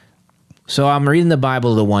 So I'm reading the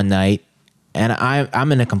Bible the one night, and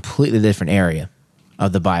I'm in a completely different area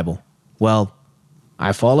of the Bible. Well,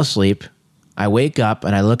 I fall asleep, I wake up,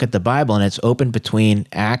 and I look at the Bible, and it's open between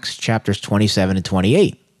Acts chapters 27 and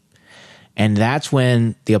 28. And that's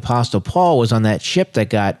when the Apostle Paul was on that ship that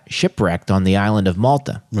got shipwrecked on the island of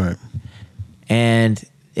Malta. Right. And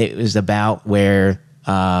it was about where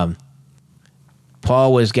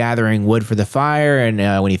Paul was gathering wood for the fire, and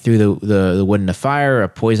when he threw the wood in the fire, a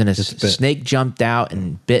poisonous snake jumped out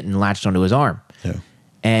and bit and latched onto his arm. Yeah.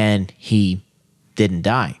 And he didn't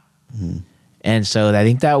die. Mm-hmm. And so I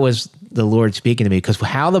think that was the Lord speaking to me, because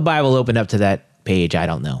how the Bible opened up to that page, I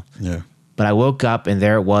don't know. Yeah. But I woke up and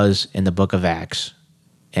there it was in the book of Acts.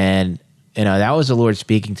 And, that was the Lord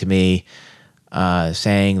speaking to me,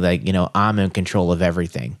 saying like, I'm in control of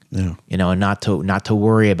everything. Yeah. And not to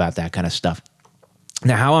worry about that kind of stuff.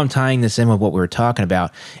 Now, how I'm tying this in with what we were talking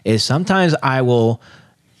about is sometimes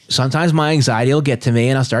my anxiety will get to me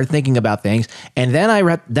and I'll start thinking about things. And then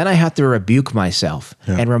I have to rebuke myself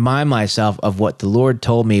and remind myself of what the Lord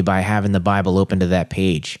told me by having the Bible open to that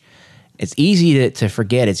page. It's easy to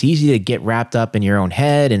forget. It's easy to get wrapped up in your own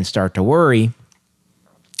head and start to worry.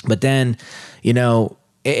 But then,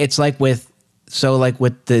 it's like with So like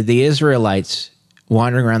with the Israelites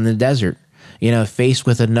wandering around the desert, faced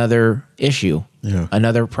with another issue,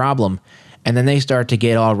 another problem, and then they start to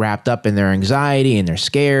get all wrapped up in their anxiety and they're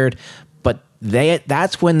scared. But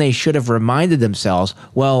that's when they should have reminded themselves,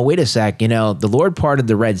 well, wait a sec, the Lord parted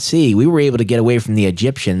the Red Sea. We were able to get away from the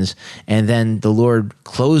Egyptians, and then the Lord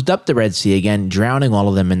closed up the Red Sea again, drowning all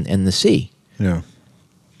of them in the sea. Yeah.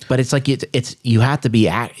 But it's like you have to be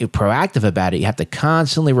proactive about it. You have to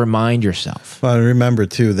constantly remind yourself. Well, remember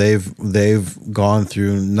too, they've gone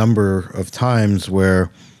through a number of times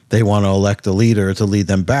where they want to elect a leader to lead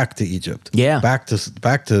them back to Egypt, back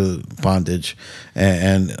to bondage,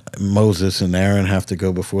 and Moses and Aaron have to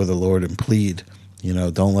go before the Lord and plead.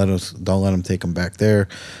 Don't let them take them back there.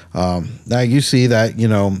 Now you see that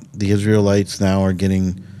the Israelites now are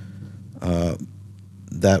getting.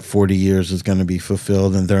 That 40 years is going to be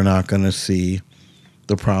fulfilled, and they're not going to see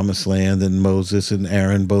the promised land, and Moses and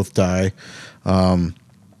Aaron both die. That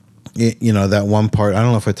one part, I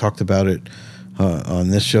don't know if I talked about it on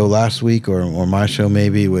this show last week or my show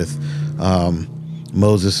maybe, with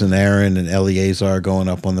Moses and Aaron and Eleazar going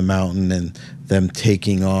up on the mountain and them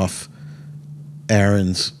taking off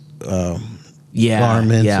Aaron's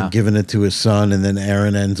garments and giving it to his son, and then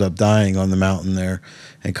Aaron ends up dying on the mountain there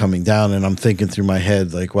and coming down. And I'm thinking through my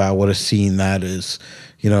head, like, wow, what a scene that is.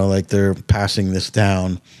 Like they're passing this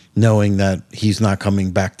down, knowing that he's not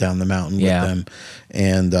coming back down the mountain with them.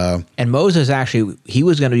 And Moses, actually, he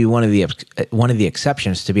was going to be one of the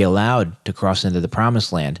exceptions to be allowed to cross into the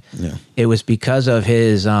promised land. Yeah. It was because of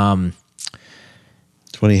his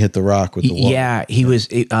when he hit the rock with the wall. Yeah, he was.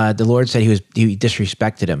 The Lord said he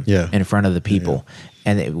disrespected him in front of the people,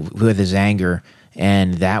 and with his anger,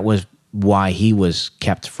 and that was why he was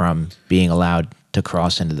kept from being allowed to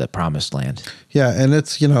cross into the promised land. Yeah, and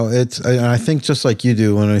I think just like you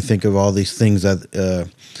do when I think of all these things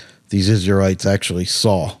that these Israelites actually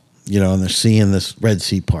saw, and they're seeing this Red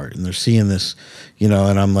Sea part, and they're seeing this, and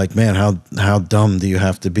I'm like, man, how dumb do you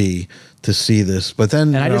have to be to see this? But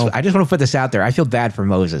then, and I just want to put this out there. I feel bad for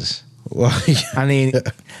Moses. Well, I mean,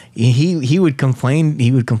 he would complain.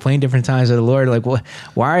 He would complain different times to the Lord, like,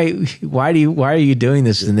 why are you doing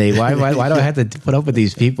this to me? Why do I have to put up with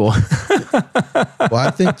these people? Well,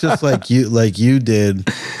 I think just like you did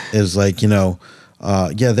is like,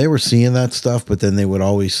 they were seeing that stuff, but then they would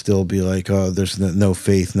always still be like, oh, there's no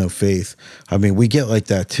faith. I mean, we get like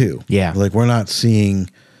that too. Yeah. Like we're not seeing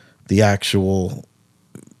the actual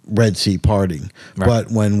Red Sea parting, but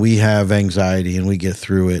when we have anxiety and we get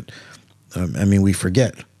through it, we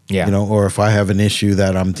forget, or if I have an issue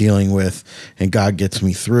that I'm dealing with and God gets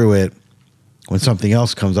me through it, when something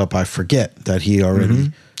else comes up, I forget that he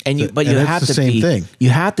already, you have to you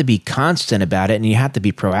have to be constant about it, and you have to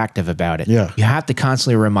be proactive about it. Yeah. You have to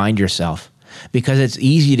constantly remind yourself, because it's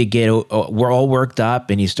easy to we're all worked up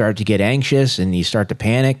and you start to get anxious and you start to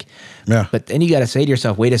panic. Yeah. But then you got to say to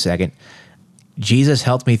yourself, wait a second, Jesus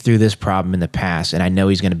helped me through this problem in the past, and I know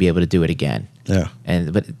he's going to be able to do it again. Yeah.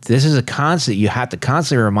 But this is a constant. You have to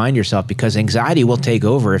constantly remind yourself, because anxiety will take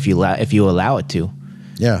over if you allow it to.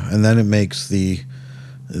 Yeah, and then it makes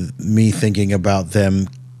me thinking about them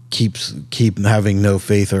keep having no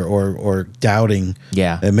faith or doubting.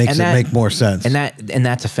 Yeah, it makes it make more sense. And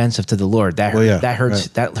that's offensive to the Lord. That hurts.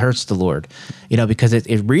 Right. That hurts the Lord. Because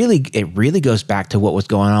it really goes back to what was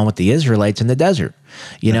going on with the Israelites in the desert.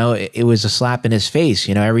 It was a slap in his face.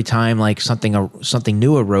 Every time like something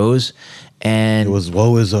new arose, and it was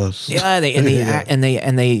woe is us. Yeah,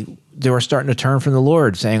 they were starting to turn from the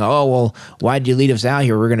Lord, saying, "Oh well, why did you lead us out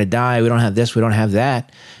here? We're going to die. We don't have this. We don't have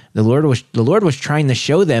that." The Lord was trying to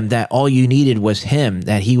show them that all you needed was Him.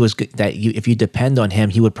 If you depend on Him,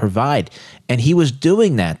 He would provide, and He was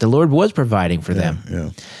doing that. The Lord was providing for them. Yeah.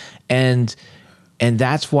 And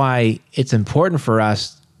that's why it's important for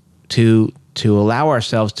us to allow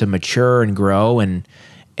ourselves to mature and grow, and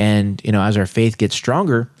as our faith gets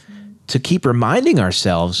stronger, to keep reminding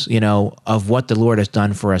ourselves, of what the Lord has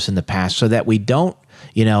done for us in the past, so that we don't,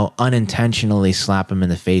 unintentionally slap Him in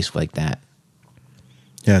the face like that.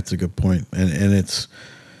 Yeah, it's a good point. And it's,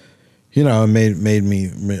 it made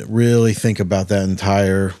me really think about that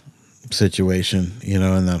entire situation,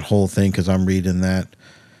 and that whole thing, because I'm reading that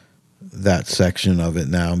section of it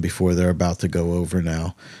now before they're about to go over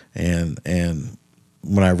now. And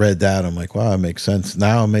when I read that, I'm like, wow, it makes sense.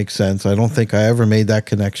 Now it makes sense. I don't think I ever made that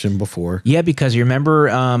connection before. Yeah, because you remember,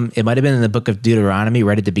 it might have been in the book of Deuteronomy,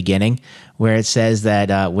 right at the beginning, where it says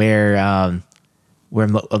that where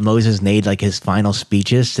Moses made like his final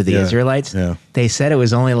speeches to the Israelites. Yeah. They said it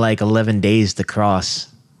was only like 11 days to cross.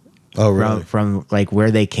 Oh, really? From like where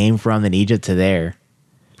they came from in Egypt to there.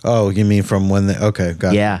 Oh, you mean from when they? Okay,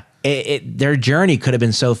 got it. Yeah. their journey could have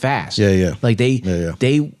been so fast. Yeah. Like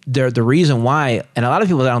they're the reason why, and a lot of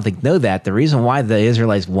people I don't think know that the reason why the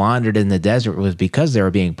Israelites wandered in the desert was because they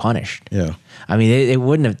were being punished. Yeah. I mean, they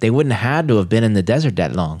wouldn't have had to have been in the desert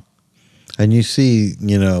that long. And you see,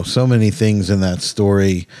 so many things in that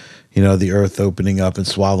story, the earth opening up and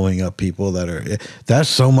swallowing up people there's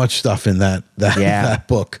so much stuff in that that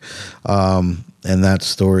book, and that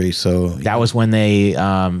story. So that was when they,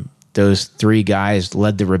 those 3 guys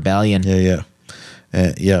led the rebellion. Yeah.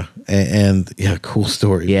 Cool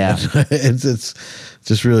story. Yeah. it's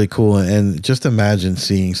just really cool. And just imagine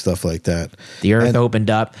seeing stuff like that. The earth opened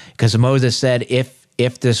up because Moses said,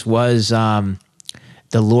 if this was, the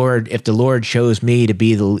Lord chose me to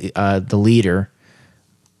be the leader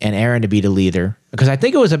and Aaron to be the leader, because I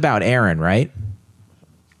think it was about Aaron, right?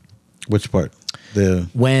 Which part?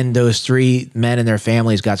 When those 3 men and their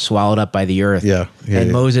families got swallowed up by the earth.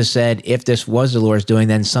 And Moses said, if this was the Lord's doing,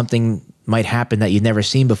 then something might happen that you'd never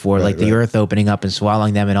seen before, like the earth opening up and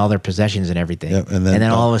swallowing them and all their possessions and everything. Yep. And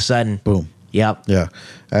then all of a sudden, boom. Yep. Yeah.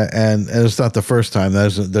 And it's not the first time.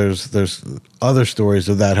 There's other stories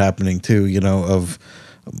of that happening too, of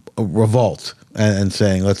a revolt and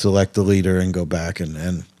saying, let's elect the leader and go back.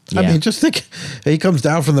 And I mean, just think, he comes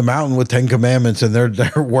down from the mountain with 10 commandments and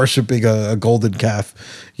they're worshiping a golden calf,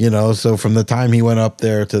 so from the time he went up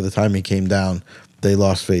there to the time he came down, they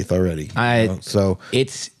lost faith already. So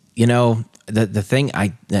it's, the thing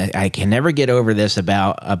I can never get over this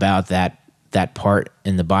about that part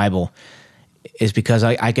in the Bible is because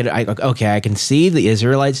I can see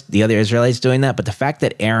the other Israelites doing that, but the fact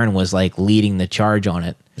that Aaron was like leading the charge on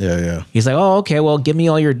it. Yeah. He's like, oh, okay, well, give me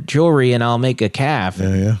all your jewelry and I'll make a calf.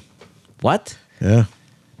 Yeah. What? Yeah.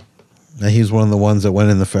 And he's one of the ones that went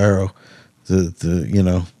in the Pharaoh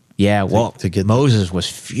to Yeah, well, to get Moses was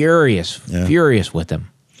furious with him.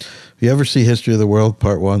 You ever see History of the World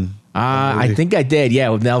Part 1? I think I did, yeah,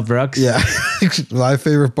 with Mel Brooks. Yeah. My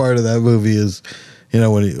favorite part of that movie is,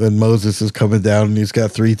 when Moses is coming down and he's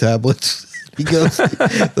got 3 tablets. He goes,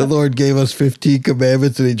 the Lord gave us 15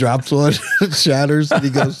 commandments, and he drops one, it shatters, and he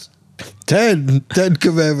goes, 10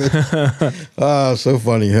 commandments. Oh, so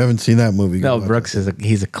funny. You haven't seen that movie. Mel Brooks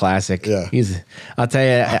he's a classic. Yeah. I'll tell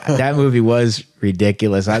you, that movie was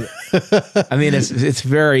ridiculous. I mean, it's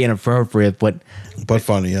very inappropriate, but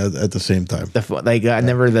funny at the same time. I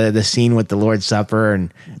remember the scene with the Lord's Supper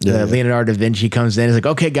and Leonardo da Vinci comes in. He's like,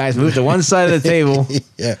 okay, guys, move to one side of the table.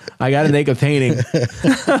 Yeah. I got to make a painting.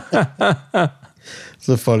 It's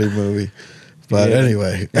a funny movie. But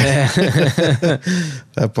anyway,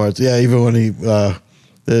 that part's, even when he,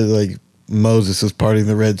 like Moses is parting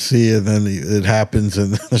the Red Sea and then it happens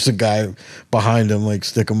and there's a guy behind him, like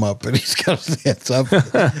stick him up and he's got his hands up,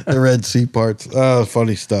 the Red Sea parts. Oh,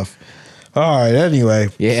 funny stuff. All right. Anyway.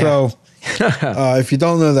 Yeah. So if you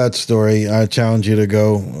don't know that story, I challenge you to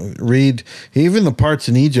go read even the parts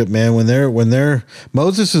in Egypt, man. When they're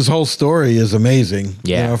Moses' whole story is amazing.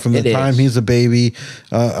 Yeah, from the time he's a baby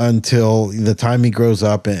until the time he grows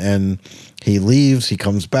up and he leaves, he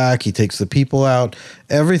comes back, he takes the people out.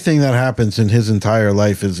 Everything that happens in his entire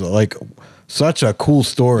life is like such a cool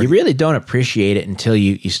story. You really don't appreciate it until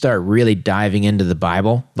you start really diving into the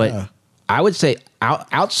Bible. But I would say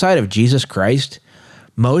outside of Jesus Christ,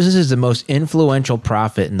 Moses is the most influential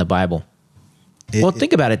prophet in the Bible.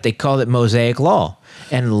 Think about it. They called it Mosaic Law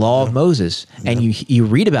and Law of Moses. And you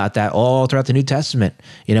read about that all throughout the New Testament,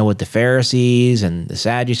 with the Pharisees and the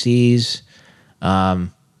Sadducees. I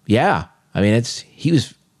mean, he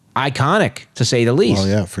was iconic, to say the least. Oh,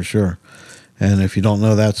 yeah, for sure. And if you don't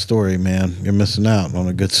know that story, man, you're missing out on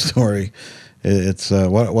a good story. It's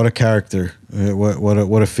what a character,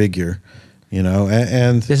 what a figure.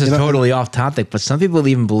 And this is totally off topic, but some people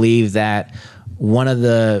even believe that one of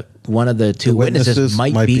the two witnesses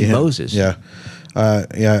might be Moses. Yeah.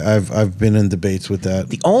 I've been in debates with that.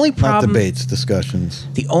 The only problem, not debates, discussions.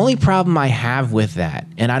 The only problem I have with that,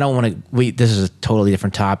 and I don't want to. This is a totally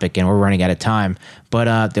different topic, and we're running out of time.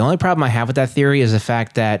 But the only problem I have with that theory is the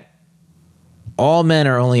fact that all men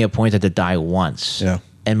are only appointed to die once. Yeah.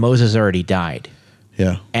 And Moses already died.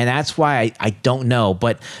 Yeah. And that's why I don't know.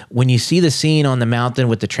 But when you see the scene on the mountain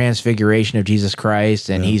with the transfiguration of Jesus Christ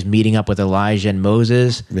and he's meeting up with Elijah and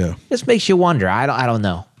Moses, this makes you wonder. I don't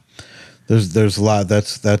know. There's a lot.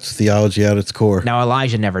 That's theology at its core. Now,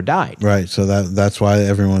 Elijah never died. Right. So that's why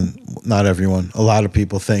not everyone, a lot of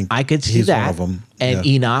people think I could see he's that. one of them. And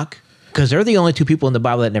Enoch, because they're the only 2 people in the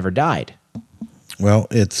Bible that never died. Well,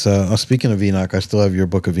 it's speaking of Enoch, I still have your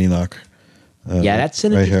book of Enoch. Yeah, that's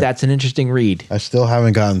right here. that's an interesting read. I still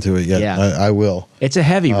haven't gotten to it yet. Yeah. I will. It's a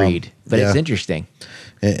heavy read, but yeah. it's interesting.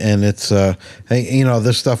 And it's hey,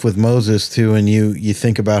 this stuff with Moses too, and you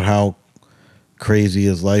think about how crazy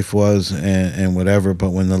his life was and whatever,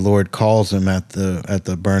 but when the Lord calls him at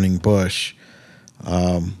the burning bush,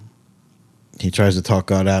 he tries to talk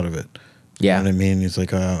God out of it. Yeah. You know what I mean? He's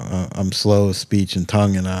like, I'm slow of speech and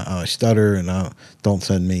tongue, and I stutter, and don't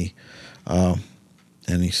send me. And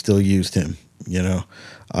he still used him,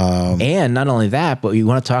 And not only that, but you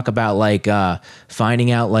want to talk about like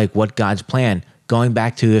finding out like what God's plan, going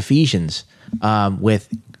back to Ephesians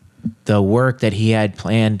with the work that he had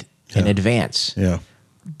planned in advance. Yeah.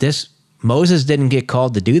 Moses didn't get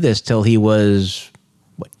called to do this till he was,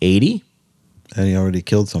 80? And he already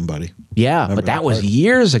killed somebody. Yeah, but that was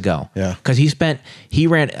years ago. Yeah. Because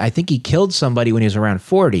I think he killed somebody when he was around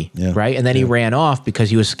 40, right? And then he ran off because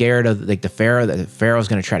he was scared of like the Pharaoh was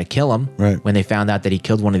going to try to kill him when they found out that he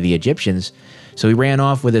killed one of the Egyptians. So he ran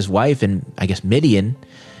off with his wife in, I guess, Midian,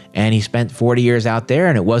 and he spent 40 years out there,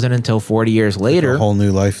 and it wasn't until 40 years later. A whole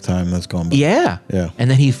new lifetime that's gone by. Yeah. Yeah.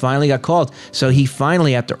 And then he finally got called. So he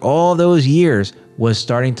finally, after all those years, was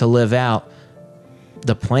starting to live out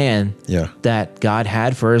the plan that God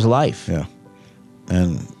had for his life. Yeah.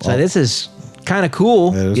 And so this is kind of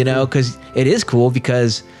cool, cool. because it is cool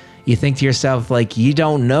because you think to yourself, like, you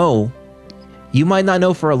don't know, you might not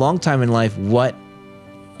know for a long time in life what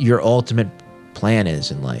your ultimate plan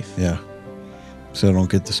is in life. Yeah. So don't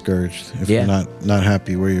get discouraged if you're not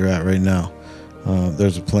happy where you're at right now.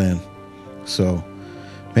 There's a plan. So,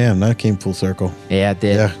 man, that came full circle. Yeah, it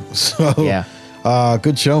did. Yeah. So,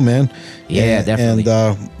 good show, man. Yeah, definitely.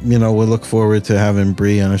 And, we'll look forward to having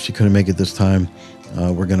Bree. I know she couldn't make it this time.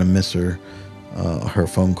 We're going to miss her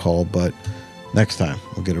phone call, but next time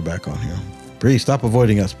we'll get her back on here. Bree, stop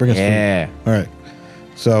avoiding us. Bring us food. All right.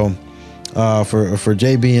 So, for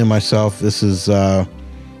JB and myself, this has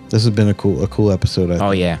been a cool episode.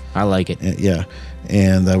 I like it. Yeah.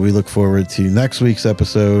 And we look forward to next week's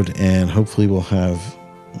episode, and hopefully we'll have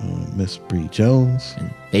Miss Bree Jones. And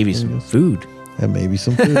maybe some food. And maybe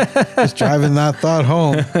some food. Just driving that thought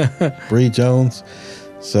home. Bree Jones.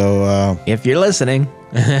 So if you're listening.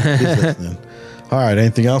 She's listening. All right.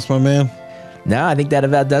 Anything else, my man? No, I think that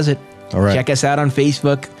about does it. All right. Check us out on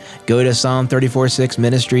Facebook. Go to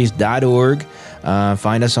Psalm346ministries.org.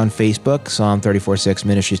 Find us on Facebook,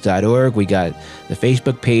 Psalm346ministries.org. We got the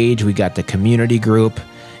Facebook page. We got the community group.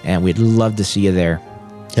 And we'd love to see you there.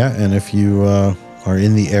 Yeah. And if you are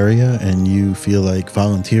in the area and you feel like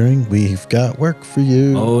volunteering, we've got work for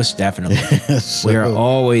you. Most definitely. So, we are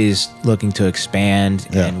always looking to expand,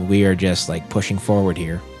 and we are just like pushing forward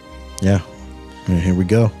here. Yeah. And here we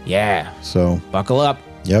go. Yeah. So buckle up.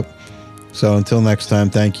 Yep. So until next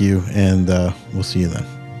time, thank you, and we'll see you then.